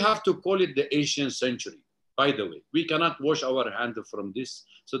 we have to call it the Asian century. By the way, we cannot wash our hands from this.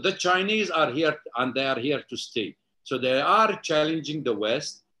 So the Chinese are here and they are here to stay. So they are challenging the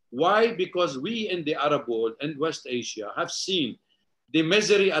West. Why? Because we in the Arab world and West Asia have seen the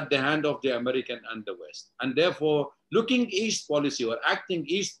misery at the hand of the American and the West. And therefore, looking East policy or acting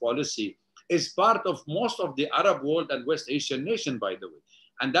East policy is part of most of the Arab world and West Asian nation, by the way.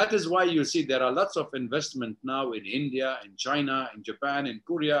 And that is why you see there are lots of investment now in India, in China, in Japan, in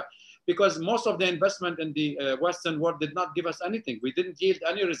Korea, because most of the investment in the Western world did not give us anything. We didn't yield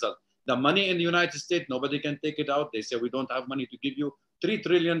any result. The money in the United States, nobody can take it out. They say, we don't have money to give you $3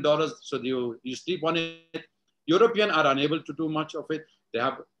 trillion, so you sleep on it. Europeans are unable to do much of it. They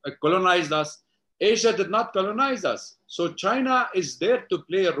have colonized us. Asia did not colonize us. So China is there to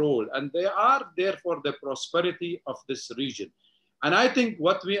play a role, and they are there for the prosperity of this region. And I think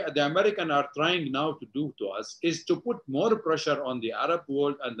what the Americans are trying now to do to us is to put more pressure on the Arab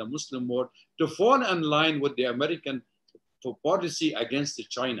world and the Muslim world to fall in line with the American policy against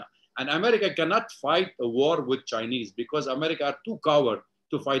China. And America cannot fight a war with Chinese because America are too coward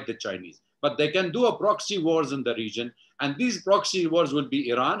to fight the Chinese. But they can do a proxy wars in the region. And these proxy wars will be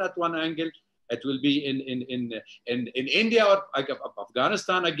Iran at one angle. It will be in India or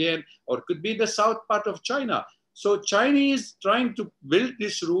Afghanistan again, or could be the south part of China. So Chinese trying to build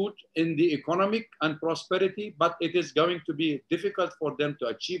this route in the economic and prosperity, but it is going to be difficult for them to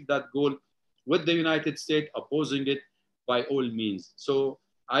achieve that goal with the United States opposing it by all means. So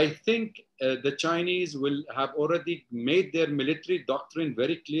I think the Chinese will have already made their military doctrine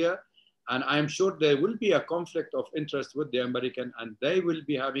very clear. And I'm sure there will be a conflict of interest with the American, and they will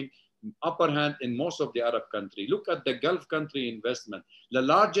be having upper hand in most of the Arab countries. Look at the Gulf country investment. The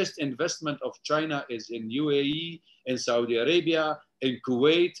largest investment of China is in UAE, in Saudi Arabia, in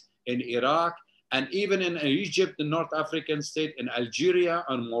Kuwait, in Iraq, and even in Egypt, the North African state, in Algeria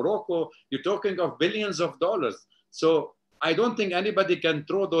and Morocco. You're talking of billions of dollars. So I don't think anybody can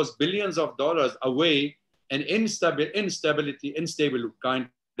throw those billions of dollars away in unstable kind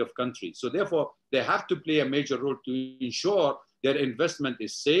of country. So therefore, they have to play a major role to ensure their investment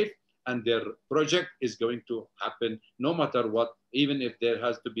is safe and their project is going to happen no matter what, even if there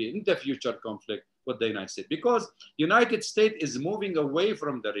has to be in the future conflict with the United States. Because United States is moving away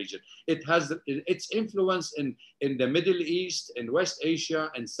from the region. It has its influence in the Middle East, in West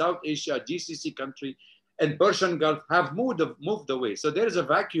Asia, and South Asia, GCC country, and Persian Gulf have moved away. So there is a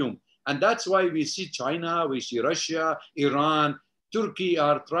vacuum. And that's why we see China, we see Russia, Iran, Turkey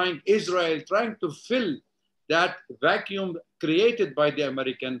are trying, Israel trying to fill that vacuum created by the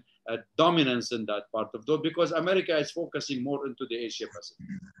American dominance in that part of the world, because America is focusing more into the Asia Pacific.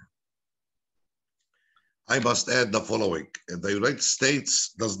 I must add the following. The United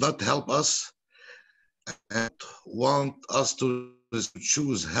States does not help us and want us to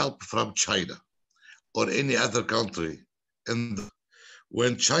choose help from China or any other country. And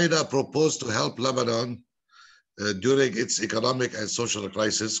when China proposed to help Lebanon during its economic and social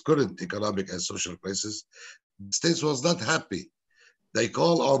crisis, current economic and social crisis, the States was not happy. They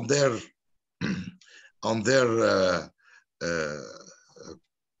call on their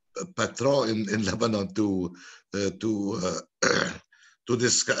patron in Lebanon to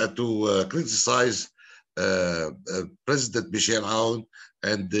criticize President Michel Aoun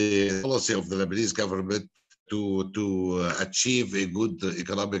and the policy of the Lebanese government to achieve a good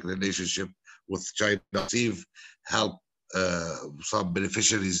economic relationship with China, receive help some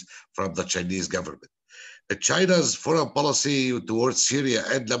beneficiaries from the Chinese government. China's foreign policy towards Syria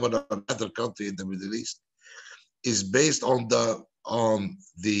and Lebanon, another country in the Middle East, is based on the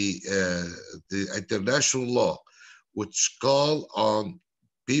international law, which call on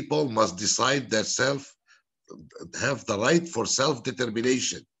people must decide themselves, have the right for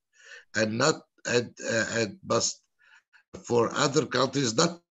self-determination, and not and must for other countries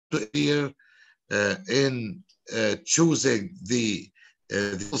not to interfere in choosing the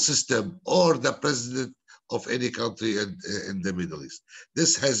system or the president of any country in the Middle East.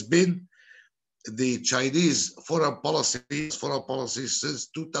 This has been the Chinese foreign policy since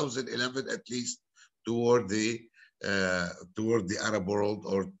 2011 at least toward the Arab world,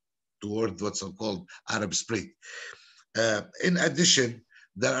 or toward what's called Arab Spring. In addition,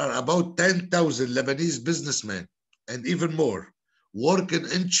 there are about 10,000 Lebanese businessmen and even more working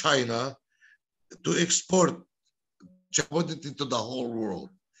in China to export commodity to the whole world.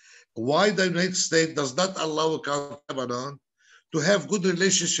 Why the United States does not allow Lebanon to have good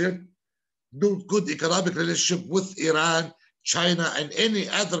relationship, good economic relationship with Iran, China, and any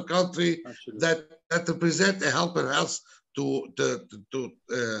other country that represent a helping hand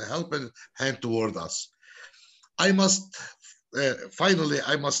helping hand toward us. I must finally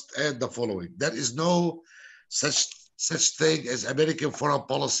add the following: there is no such thing as American foreign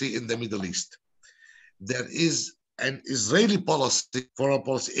policy in the Middle East. There is an Israeli foreign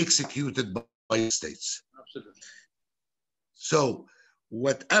policy executed by the States. Absolutely. So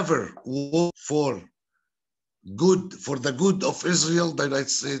whatever for the good of Israel, the United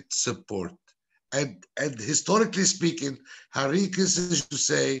States support. And historically speaking, Henry Kissinger used to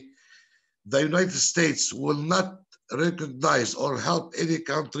say the United States will not recognize or help any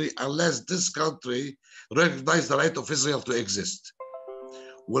country unless this country recognizes the right of Israel to exist.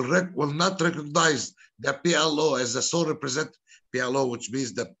 Will not recognize the PLO as the sole representative, PLO, which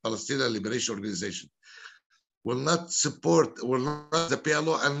means the Palestinian Liberation Organization, will not support the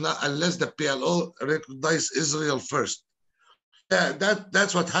PLO unless the PLO recognize Israel first.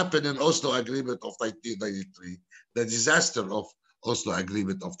 That's what happened in Oslo Agreement of 1993, the disaster of Oslo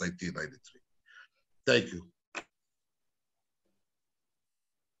Agreement of 1993. Thank you.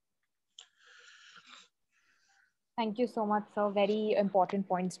 Thank you so much, sir. Very important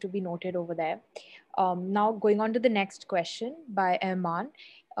points to be noted over there. Now going on to the next question by Eman.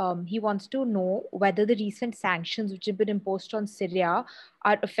 He wants to know whether the recent sanctions which have been imposed on Syria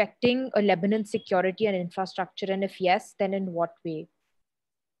are affecting Lebanon's security and infrastructure, and if yes, then in what way?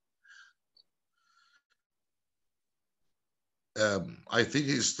 I think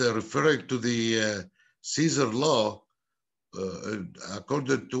he's referring to the Caesar law,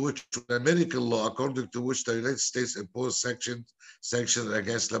 according to which, American law, according to which the United States imposed sanctions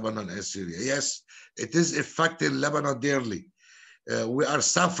against Lebanon and Syria. Yes, it is affecting Lebanon dearly. We are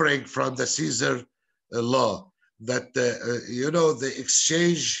suffering from the Caesar law that, the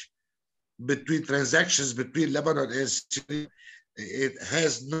exchange between transactions between Lebanon and Syria, it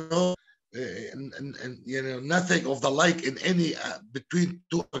has no, nothing of the like in any between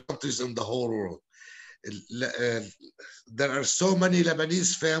two countries in the whole world. There are so many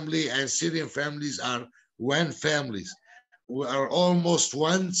Lebanese family and Syrian families are one families. We are almost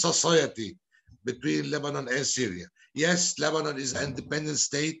one society between Lebanon and Syria. Yes, Lebanon is an independent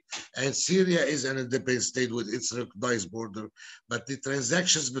state and Syria is an independent state with its recognized border, but the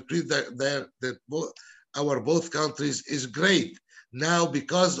transactions between our both countries is great. Now,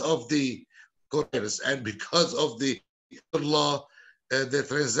 because of the coronavirus and because of the law, the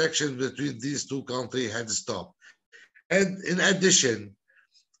transaction between these two countries had stopped. And in addition,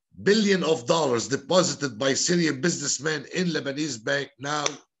 billions of dollars deposited by Syrian businessmen in Lebanese bank, now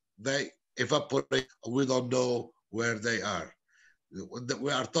they evaporate. We don't know where they are.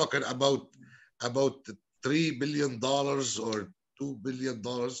 We are talking about $3 billion or $2 billion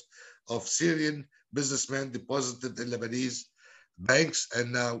of Syrian businessmen deposited in Lebanese banks,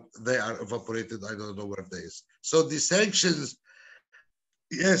 and now they are evaporated. I don't know where they is. So the sanctions,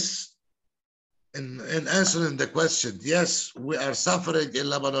 yes, In answering the question, yes, we are suffering in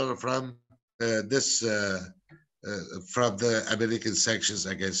Lebanon from from the American sanctions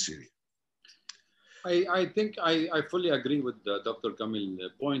against Syria. I think I fully agree with Dr.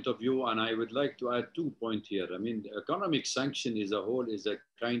 Kamil's point of view, and I would like to add 2 points here. I mean, the economic sanction as a whole is a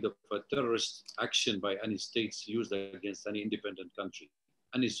kind of a terrorist action by any states used against any independent country,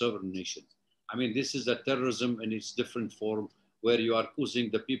 any sovereign nation. I mean, this is a terrorism in its different form, where you are causing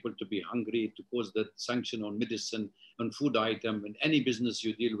the people to be hungry, to cause the sanction on medicine, on food item, in any business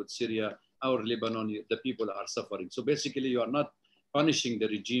you deal with Syria or Lebanon, the people are suffering. So basically, you are not punishing the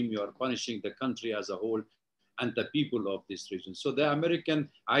regime, you are punishing the country as a whole and the people of this region. So the American,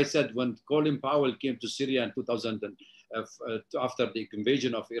 I said when Colin Powell came to Syria in 2000, after the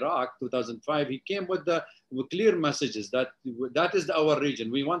invasion of Iraq, 2005, he came with the clear messages that that is our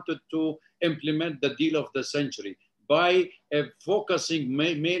region. We wanted to implement the deal of the century by focusing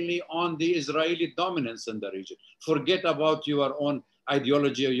mainly on the Israeli dominance in the region. Forget about your own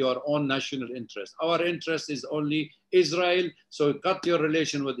ideology or your own national interest. Our interest is only Israel. So cut your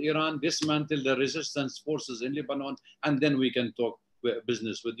relation with Iran, dismantle the resistance forces in Lebanon, and then we can talk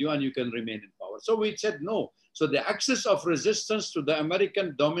business with you and you can remain in power. So we said no. So the axis of resistance to the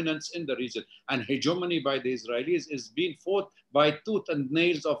American dominance in the region and hegemony by the Israelis is being fought by tooth and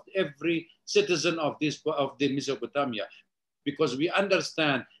nails of every citizen of the Mesopotamia, because we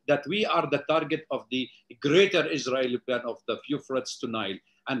understand that we are the target of the greater Israeli plan of the Euphrates to Nile,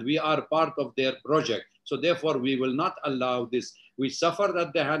 and we are part of their project. So therefore, we will not allow this. We suffered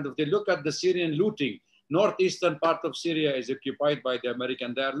at the hand of the, look at the Syrian looting. Northeastern part of Syria is occupied by the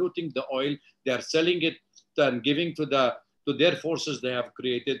Americans. They are looting the oil. They are selling it and giving to their forces they have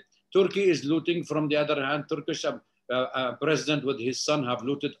created. Turkey is looting. From the other hand, Turkish president with his son have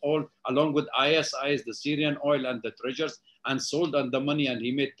looted all, along with ISIS, the Syrian oil and the treasures, and sold on the money, and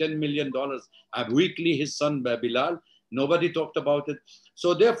he made $10 million weekly, his son Bilal. Nobody talked about it.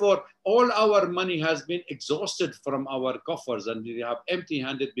 So therefore, all our money has been exhausted from our coffers, and they have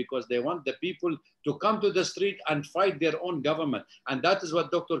empty-handed because they want the people to come to the street and fight their own government. And that is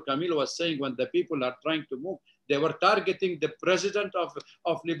what Dr. Kamil was saying when the people are trying to move. They were targeting the president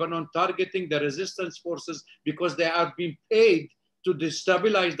of Lebanon, targeting the resistance forces because they are being paid to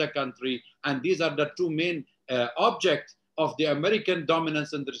destabilize the country. And these are the two main objects of the American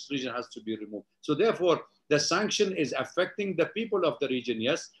dominance in this region has to be removed. So therefore, the sanction is affecting the people of the region.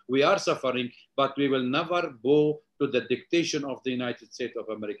 Yes, we are suffering, but we will never bow to the dictation of the United States of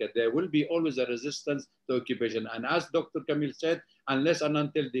America. There will be always a resistance to occupation. And as Dr. Kamil said, unless and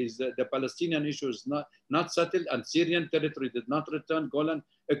until the Palestinian issue is not settled and Syrian territory did not return Golan,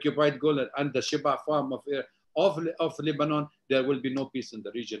 occupied Golan, and the Sheba farm of Lebanon, there will be no peace in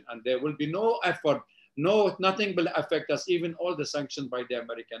the region. And there will be no effort. No, nothing will affect us, even all the sanctions by the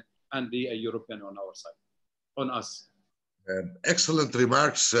American and the European on our side, on us. Excellent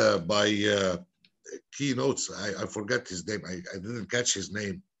remarks by keynotes. I forget his name. I didn't catch his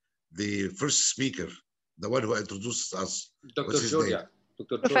name. The first speaker, the one who introduced us. Dr. Julia.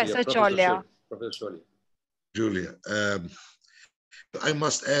 Professor Chorlea. Professor Chorlea. Julia. I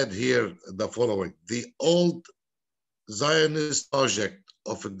must add here the following. The old Zionist project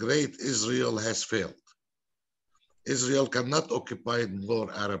of a great Israel has failed. Israel cannot occupy more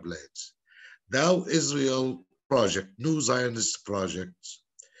Arab lands. Now Israel project, new Zionist projects,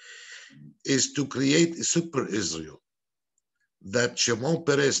 is to create a super Israel. That Shimon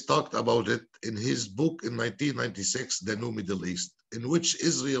Peres talked about it in his book in 1996, The New Middle East, in which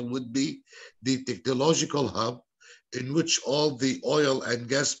Israel would be the technological hub in which all the oil and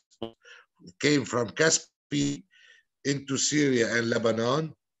gas came from Caspian into Syria and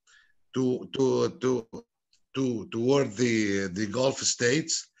Lebanon toward the Gulf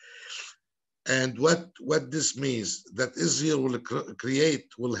states. And what this means, that Israel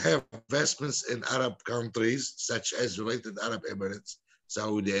will have investments in Arab countries such as United Arab Emirates,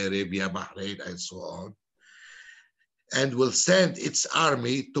 Saudi Arabia, Bahrain, and so on, and will send its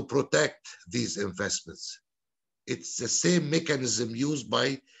army to protect these investments. It's the same mechanism used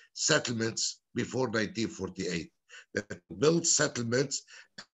by settlements before 1948, that built settlements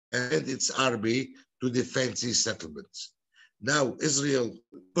and its army to defend these settlements. Now, Israel,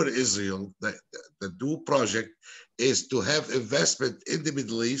 the new project is to have investment in the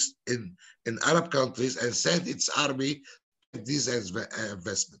Middle East, in Arab countries, and send its army to these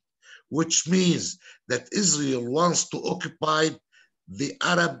investments, which means that Israel wants to occupy the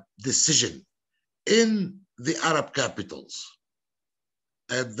Arab decision in the Arab capitals.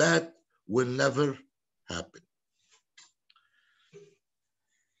 And that will never happen.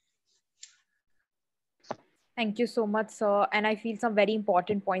 Thank you so much, sir. And I feel some very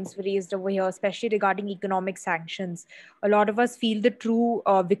important points were raised over here, especially regarding economic sanctions. A lot of us feel the true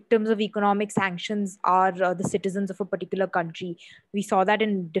victims of economic sanctions are the citizens of a particular country. We saw that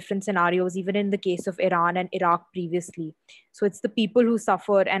in different scenarios, even in the case of Iran and Iraq previously. So it's the people who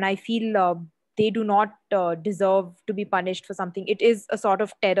suffer, and I feel they do not deserve to be punished for something. It is a sort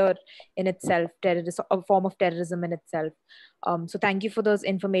of terror in itself, a form of terrorism in itself. So thank you for those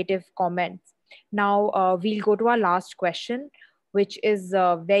informative comments. Now, we'll go to our last question, which is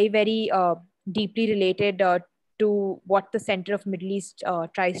very, very deeply related to what the Center of Middle East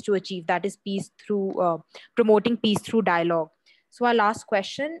tries to achieve, that is peace through promoting peace through dialogue. So our last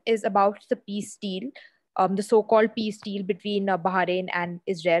question is about the peace deal, the so-called peace deal between Bahrain and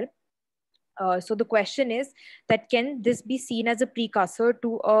Israel. So the question is that can this be seen as a precursor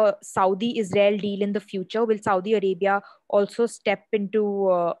to a Saudi-Israel deal in the future? Will Saudi Arabia also step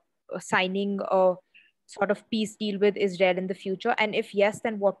into signing a sort of peace deal with Israel in the future? And if yes,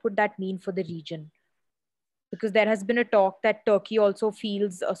 then what would that mean for the region? Because there has been a talk that Turkey also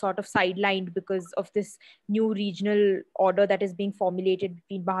feels sort of sidelined because of this new regional order that is being formulated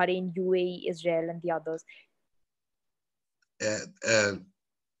between Bahrain, UAE, Israel, and the others.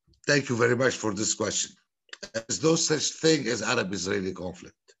 Thank you very much for this question. There's no such thing as Arab-Israeli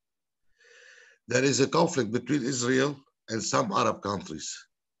conflict. There is a conflict between Israel and some Arab countries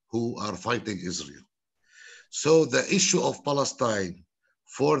who are fighting Israel. So the issue of Palestine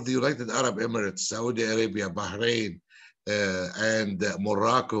for the United Arab Emirates, Saudi Arabia, Bahrain, and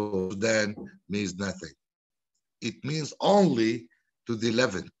Morocco, Sudan means nothing. It means only to the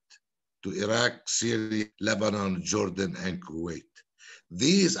Levant, to Iraq, Syria, Lebanon, Jordan, and Kuwait.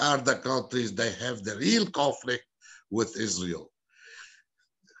 These are the countries that have the real conflict with Israel.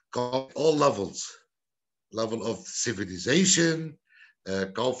 All levels, level of civilization,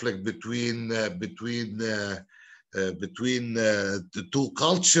 conflict between the two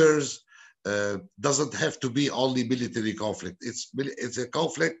cultures. Doesn't have to be only military conflict. It's a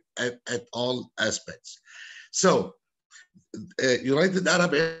conflict at all aspects. So United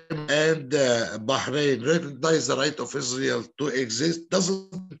Arab and Bahrain recognize the right of Israel to exist.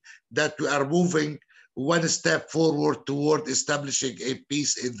 Doesn't mean that we are moving one step forward toward establishing a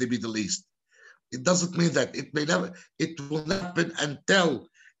peace in the Middle East. It doesn't mean that. It will not happen until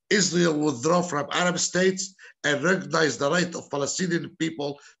Israel withdraw from Arab states and recognize the right of Palestinian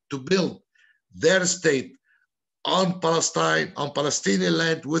people to build their state on Palestine, on Palestinian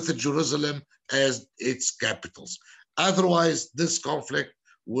land with Jerusalem as its capitals. Otherwise, this conflict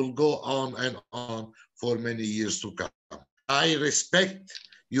will go on and on for many years to come. I respect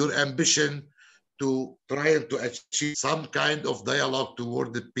your ambition to try to achieve some kind of dialogue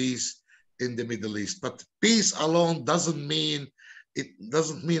toward the peace in the Middle East. But peace alone doesn't mean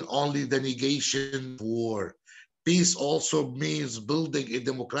only the negation of war. Peace also means building a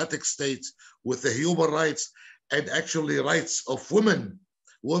democratic state with the human rights and actually rights of women.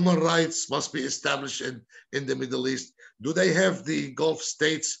 Women rights must be established in the Middle East. Do they have the Gulf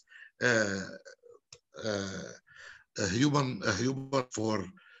states a human for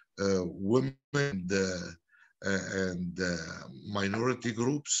women and minority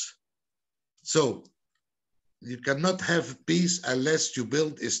groups? So you cannot have peace unless you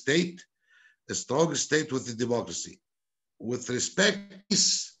build a state, a strong state with the democracy. With respect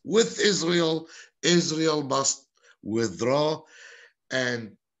peace with Israel, Israel must withdraw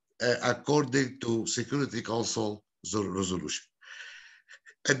and according to Security Council resolution.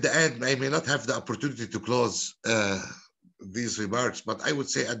 At the end, I may not have the opportunity to close these remarks, but I would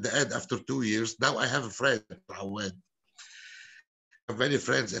say at the end, after 2 years, now I have a friend, Awad. I have many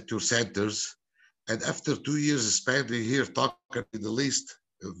friends at your centers, and after 2 years spending here talking the least,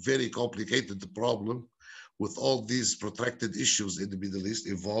 a very complicated problem with all these protracted issues in the Middle East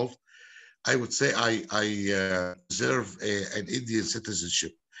involved, I would say I deserve an Indian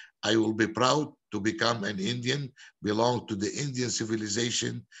citizenship. I will be proud to become an Indian, belong to the Indian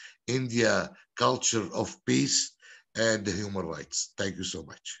civilization, India culture of peace and human rights. Thank you so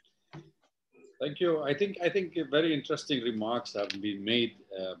much. Thank you. I think very interesting remarks have been made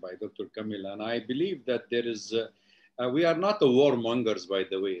by Dr. Kamil, and I believe that there is. We are not the warmongers, by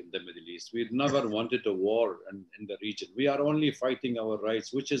the way, in the Middle East. We've never wanted a war in the region. We are only fighting our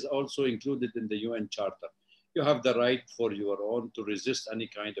rights, which is also included in the UN Charter. You have the right for your own to resist any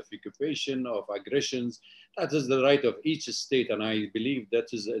kind of occupation, of aggressions. That is the right of each state, and I believe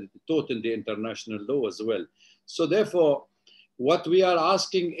that is taught in the international law as well. So therefore, what we are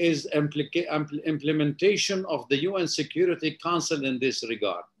asking is implementation of the UN Security Council in this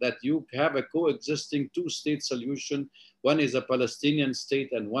regard, that you have a coexisting two-state solution One is a Palestinian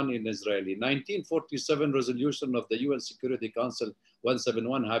state and one in Israeli. 1947 resolution of the UN Security Council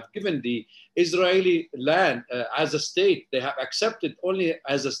 171 have given the Israeli land as a state. They have accepted only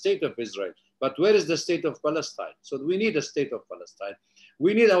as a state of Israel. But where is the state of Palestine? So we need a state of Palestine.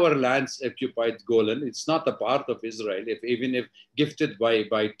 We need our lands occupied, Golan. It's not a part of Israel, even if gifted by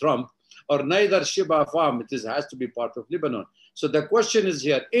Trump, or neither Sheba Farm, has to be part of Lebanon. So the question is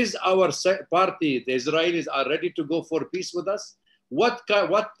here, is our party, the Israelis, are ready to go for peace with us? What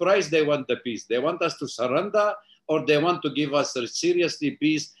price they want the peace? They want us to surrender, or they want to give us a seriously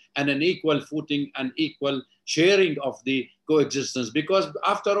peace and an equal footing and equal sharing of the coexistence? Because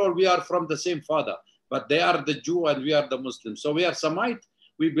after all, we are from the same father, but they are the Jew and we are the Muslims. So we are Semite,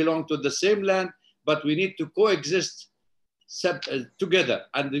 we belong to the same land, but we need to coexist together,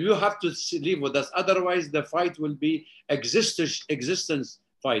 and you have to live with us. Otherwise, the fight will be existence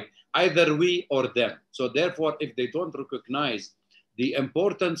fight, either we or them. So therefore, if they don't recognize the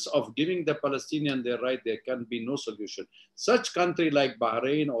importance of giving the Palestinian their right, there can be no solution. Such country like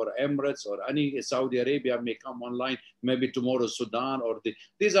Bahrain or Emirates or any Saudi Arabia may come online, maybe tomorrow Sudan, or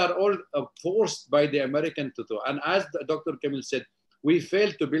these are all forced by the American to do. And as Dr. Kamil said, we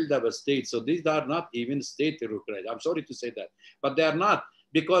failed to build up a state. So these are not even state recognized. I'm sorry to say that, but they are not,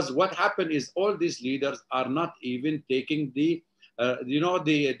 because what happened is all these leaders are not even taking the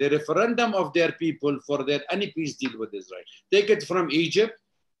referendum of their people for their any peace deal with Israel. Take it from Egypt,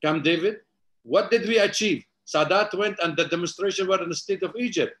 Camp David. What did we achieve? Sadat went and the demonstration were in the state of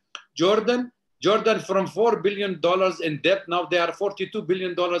Egypt. Jordan from $4 billion in debt, now they are $42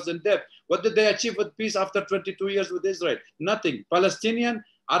 billion in debt. What did they achieve with peace after 22 years with Israel? Nothing. Palestinian,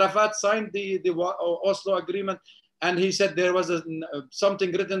 Arafat signed the Oslo agreement, and he said there was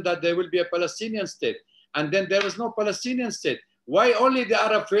something written that there will be a Palestinian state. And then there was no Palestinian state. Why only the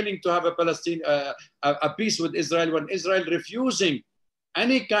Arab failing to have a peace with Israel when Israel refusing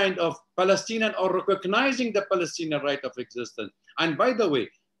any kind of Palestinian or recognizing the Palestinian right of existence? And by the way,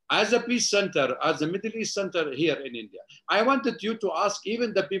 as a peace center, as a Middle East center here in India, I wanted you to ask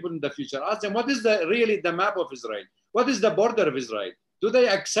even the people in the future, ask them, what is really the map of Israel? What is the border of Israel? Do they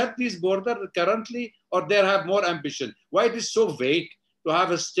accept this border currently, or they have more ambition? Why it is so vague to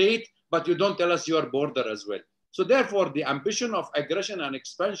have a state, but you don't tell us your border as well? So therefore, the ambition of aggression and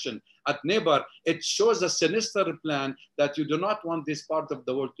expansion at neighbor, it shows a sinister plan that you do not want this part of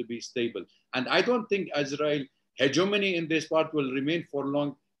the world to be stable. And I don't think Israel hegemony in this part will remain for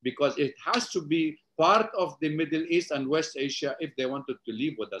long, because it has to be part of the Middle East and West Asia if they wanted to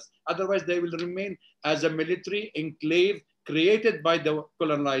live with us. Otherwise, they will remain as a military enclave created by the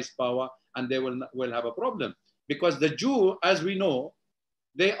colonized power, and they will have a problem. Because the Jew, as we know,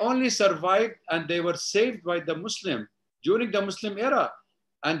 they only survived and they were saved by the Muslim during the Muslim era.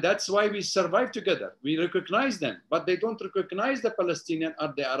 And that's why we survive together. We recognize them, but they don't recognize the Palestinian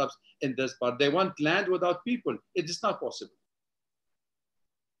or the Arabs in this part. They want land without people. It is not possible.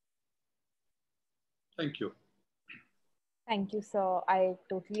 Thank you. Thank you, sir. I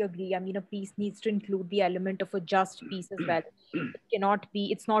totally agree. I mean, a peace needs to include the element of a just peace as well.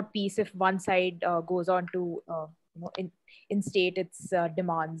 It's not peace if one side goes on to, instate its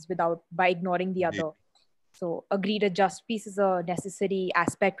demands by ignoring the other. So agreed, a just peace is a necessary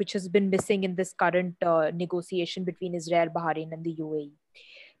aspect which has been missing in this current negotiation between Israel, Bahrain, and the UAE.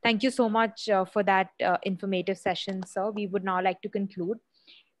 Thank you so much for that informative session, sir. We would now like to conclude.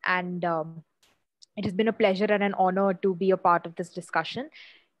 And it has been a pleasure and an honor to be a part of this discussion.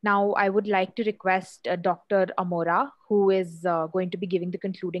 Now, I would like to request Dr. Amora, who is going to be giving the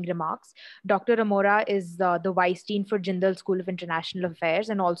concluding remarks. Dr. Amora is the Vice Dean for Jindal School of International Affairs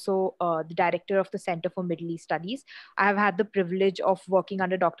and also the Director of the Center for Middle East Studies. I have had the privilege of working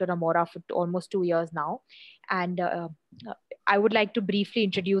under Dr. Amora for almost 2 years now. And I would like to briefly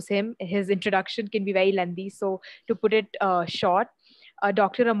introduce him. His introduction can be very lengthy, so to put it short,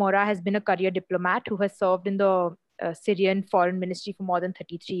 Dr. Amora has been a career diplomat who has served in the Syrian Foreign Ministry for more than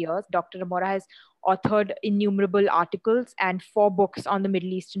 33 years. Dr. Amora has authored innumerable articles and 4 books on the Middle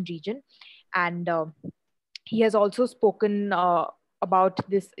Eastern region. And he has also spoken about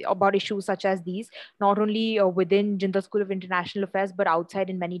issues such as these, not only within Jindal School of International Affairs, but outside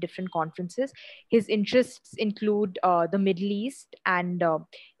in many different conferences. His interests include the Middle East and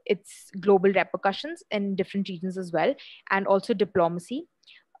its global repercussions in different regions as well, and also diplomacy.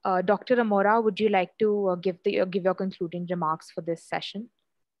 Dr. Amora, would you like to give your concluding remarks for this session?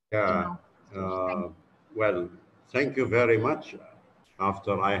 Yeah. Well, thank you very much.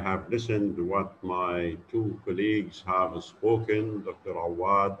 After I have listened to what my 2 colleagues have spoken, Dr.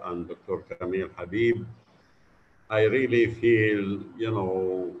 Awad and Dr. Kamil Habib, I really feel,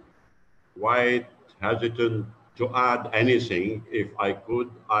 quite hesitant to add anything. If I could,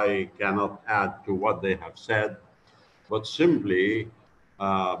 I cannot add to what they have said. But simply,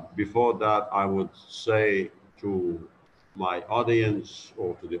 before that, I would say to my audience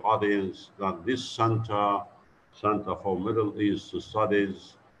or to the audience that this Center for Middle East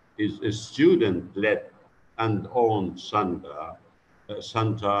Studies is a student-led and owned center, a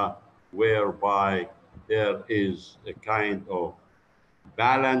center whereby there is a kind of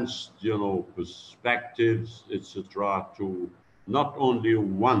balanced, perspectives, etc., to not only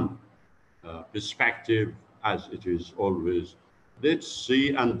one perspective as it is always. Let's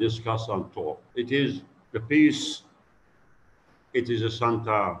see and discuss and talk. It is a peace. It is a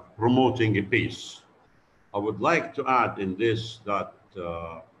center promoting a peace. I would like to add in this that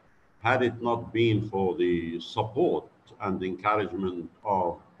had it not been for the support and encouragement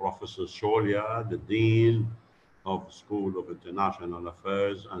of Professor Sholia, the Dean of School of International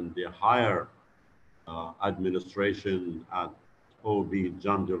Affairs, and the higher administration at OB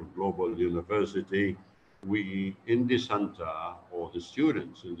Jandal Global University, we in the center, or the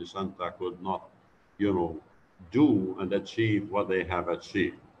students in the center, could not, do and achieve what they have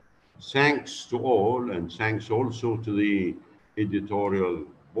achieved. Thanks to all, and thanks also to the editorial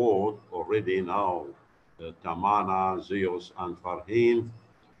board already now, Tamana, Zeus, and Farheen.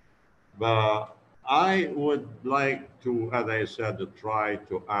 But I would like to, as I said, to try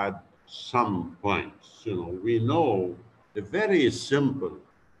to add some points. We know a very simple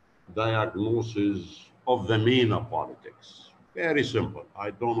diagnosis of the MENA politics. Very simple.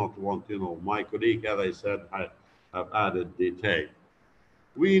 I do not want, my colleague, as I said, I have added detail.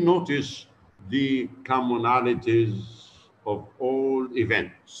 We notice the commonalities of all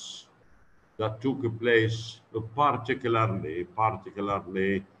events that took place, particularly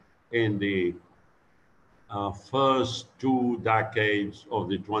in the first 2 decades of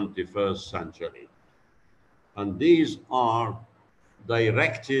the 21st century. And these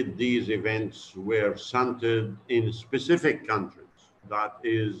events were centered in specific countries, that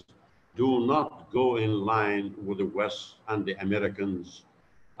is, do not go in line with the West and the Americans,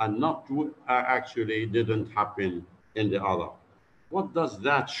 and not actually didn't happen in the other. What does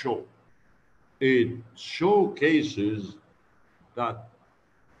that show? It showcases that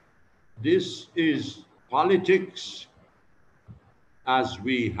this is politics, as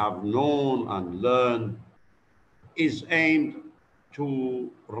we have known and learned, is aimed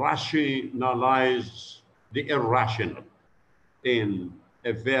to rationalize the irrational in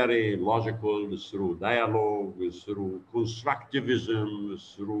a very logical, through dialogue, through constructivism,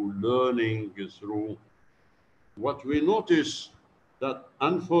 through learning, through what we notice that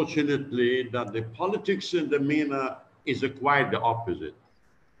unfortunately that the politics in the MENA is quite the opposite.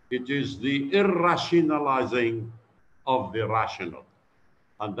 It is the irrationalizing of the rational,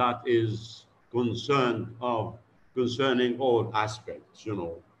 and that is concerning all aspects.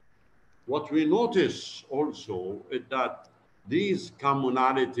 What we notice also is that these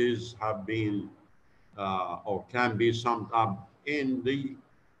commonalities have been or can be summed up in the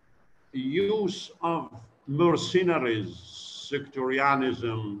use of mercenaries,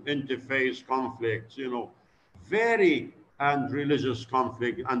 sectarianism, interfaith conflicts, and religious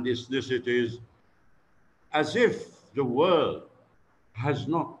conflict and ethnicities, as if the world has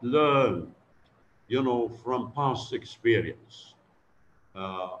not learned, from past experience.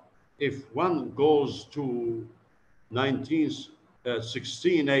 If one goes to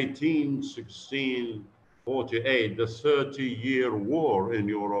 1648, the 30-year war in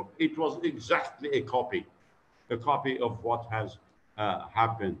Europe, it was exactly a copy of what has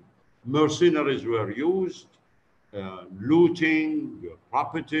happened. Mercenaries were used, looting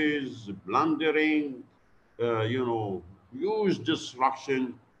properties, plundering, huge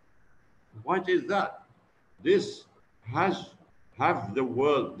destruction. What is that? This have the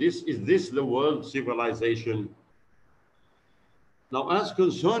world, is this the world civilization? Now, as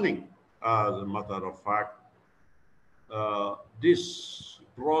concerning, as a matter of fact, this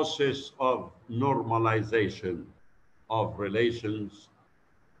process of normalization of relations,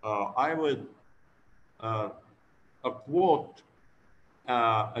 I would quote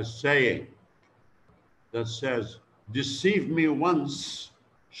a saying that says, deceive me once,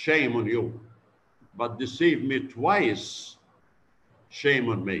 shame on you, but deceive me twice, shame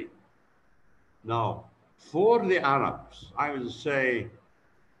on me. Now, for the Arabs, I would say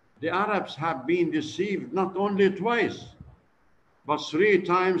the Arabs have been deceived not only twice, but 3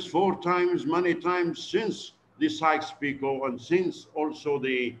 times, 4 times, many times since the Sykes-Picot and since also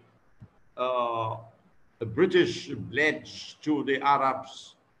the British pledge to the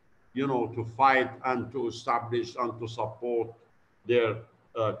Arabs, to fight and to establish and to support their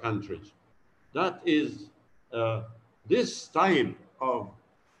countries. That is this type of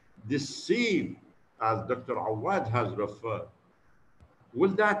deceit, as Dr. Awad has referred,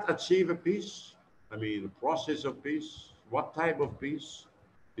 will that achieve a peace? I mean, the process of peace? What type of peace?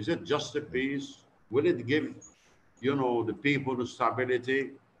 Is it just a peace? Will it give, the people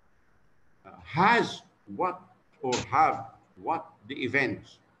stability? Has what or have what the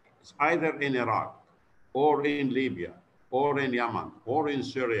events, either in Iraq or in Libya or in Yemen or in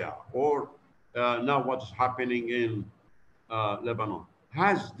Syria or now what's happening in Lebanon,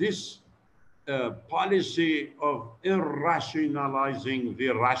 has this policy of irrationalizing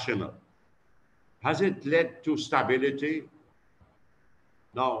the rational, has it led to stability?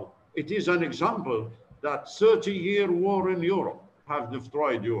 Now, it is an example that 30-year war in Europe have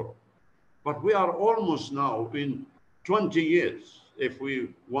destroyed Europe. But we are almost now in 20 years, if we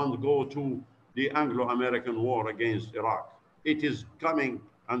want to go to the Anglo-American war against Iraq. It is coming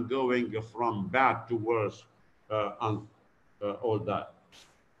and going from bad to worse and all that.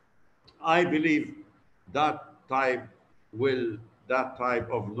 I believe that type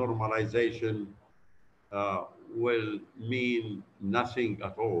of normalization will mean nothing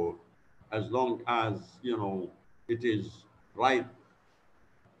at all, as long as it is right.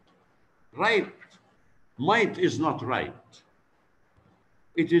 Might is not right.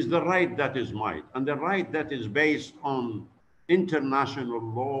 It is the right that is might, and the right that is based on international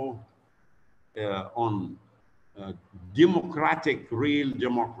law, on democratic, real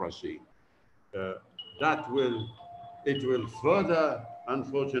democracy. It will further,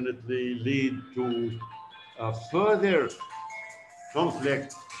 unfortunately, lead to further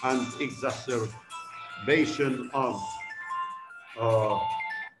conflict and exacerbation of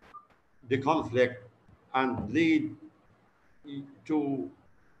the conflict, and lead to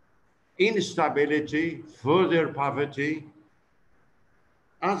instability, further poverty.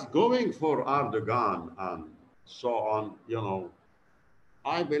 As going for Erdogan and so on,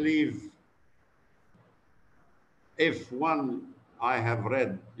 I believe I have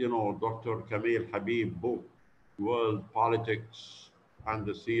read, Dr. Kamil Habib's book, World Politics, and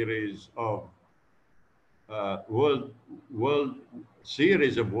the series of world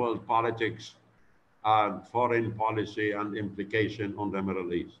politics and foreign policy and implication on the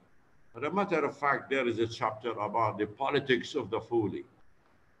Middle East. As a matter of fact, there is a chapter about the politics of the Fuli.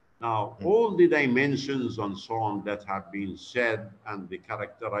 Now, all the dimensions and so on that have been said and the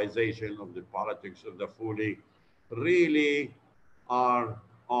characterization of the politics of the Fuli really are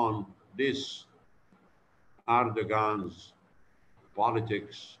on this Erdogan's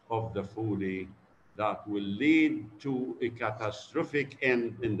politics of the Fuli that will lead to a catastrophic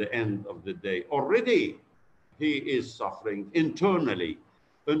end in the end of the day. Already, he is suffering internally.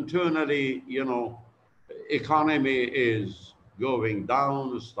 Internally, economy is going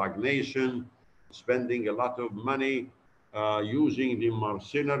down, stagnation, spending a lot of money, using the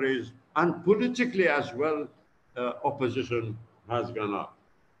mercenaries, and politically as well, opposition has gone up.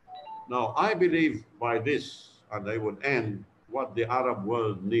 Now, I believe by this, and I will end, what the Arab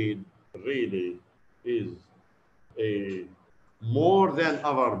world need really is a more than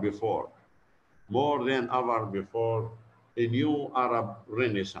ever before, a new Arab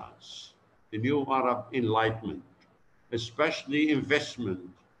Renaissance, a new Arab enlightenment, especially investment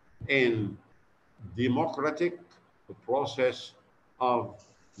in democratic process of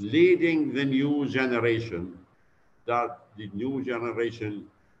leading the new generation, that the new generation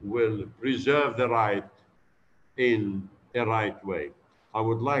will preserve the right in a right way. I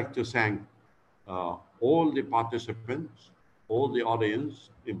would like to thank all the participants, all the audience,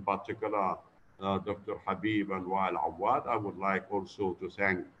 in particular Dr. Habib and Wael Awad. I would like also to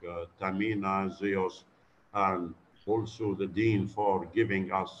thank Tamina, Zeus, and also the Dean for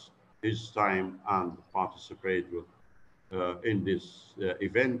giving us his time and participate with, in this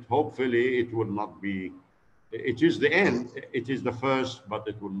event. Hopefully it will not be, it is the end, it is the first, but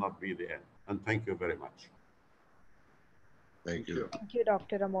it will not be the end. And thank you very much. Thank you. Thank you,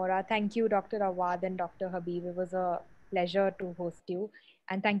 Dr. Amora. Thank you, Dr. Awad and Dr. Habib. It was a pleasure to host you.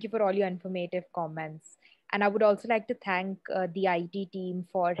 And thank you for all your informative comments. And I would also like to thank the IT team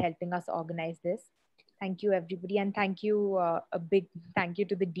for helping us organize this. Thank you, everybody. And thank you, a big thank you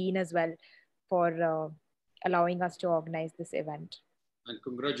to the Dean as well for allowing us to organize this event. And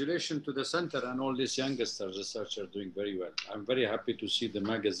congratulations to the center and all these youngsters researchers doing very well. I'm very happy to see the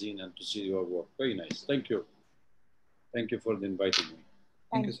magazine and to see your work. Very nice. Thank you. Thank you for inviting me.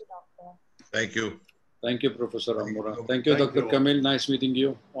 Thank you, Doctor. Thank you. Thank you, Professor Amora. Thank you, Dr. Kamil. Nice meeting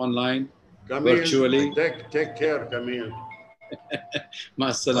you online, Kamil, virtually. Take care, Kamil.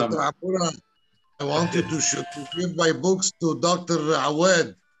 Dr. Amora, I wanted to give my books to Dr.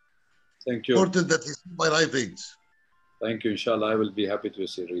 Awad. Thank you. Important that he see my writings. Thank you. Inshallah, I will be happy to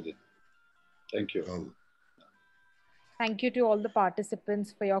read it. Thank you. Thank you to all the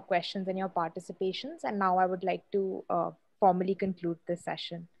participants for your questions and your participations. And now I would like to formally conclude this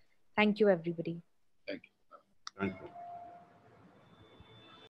session. Thank you, everybody. Thank you. Thank you.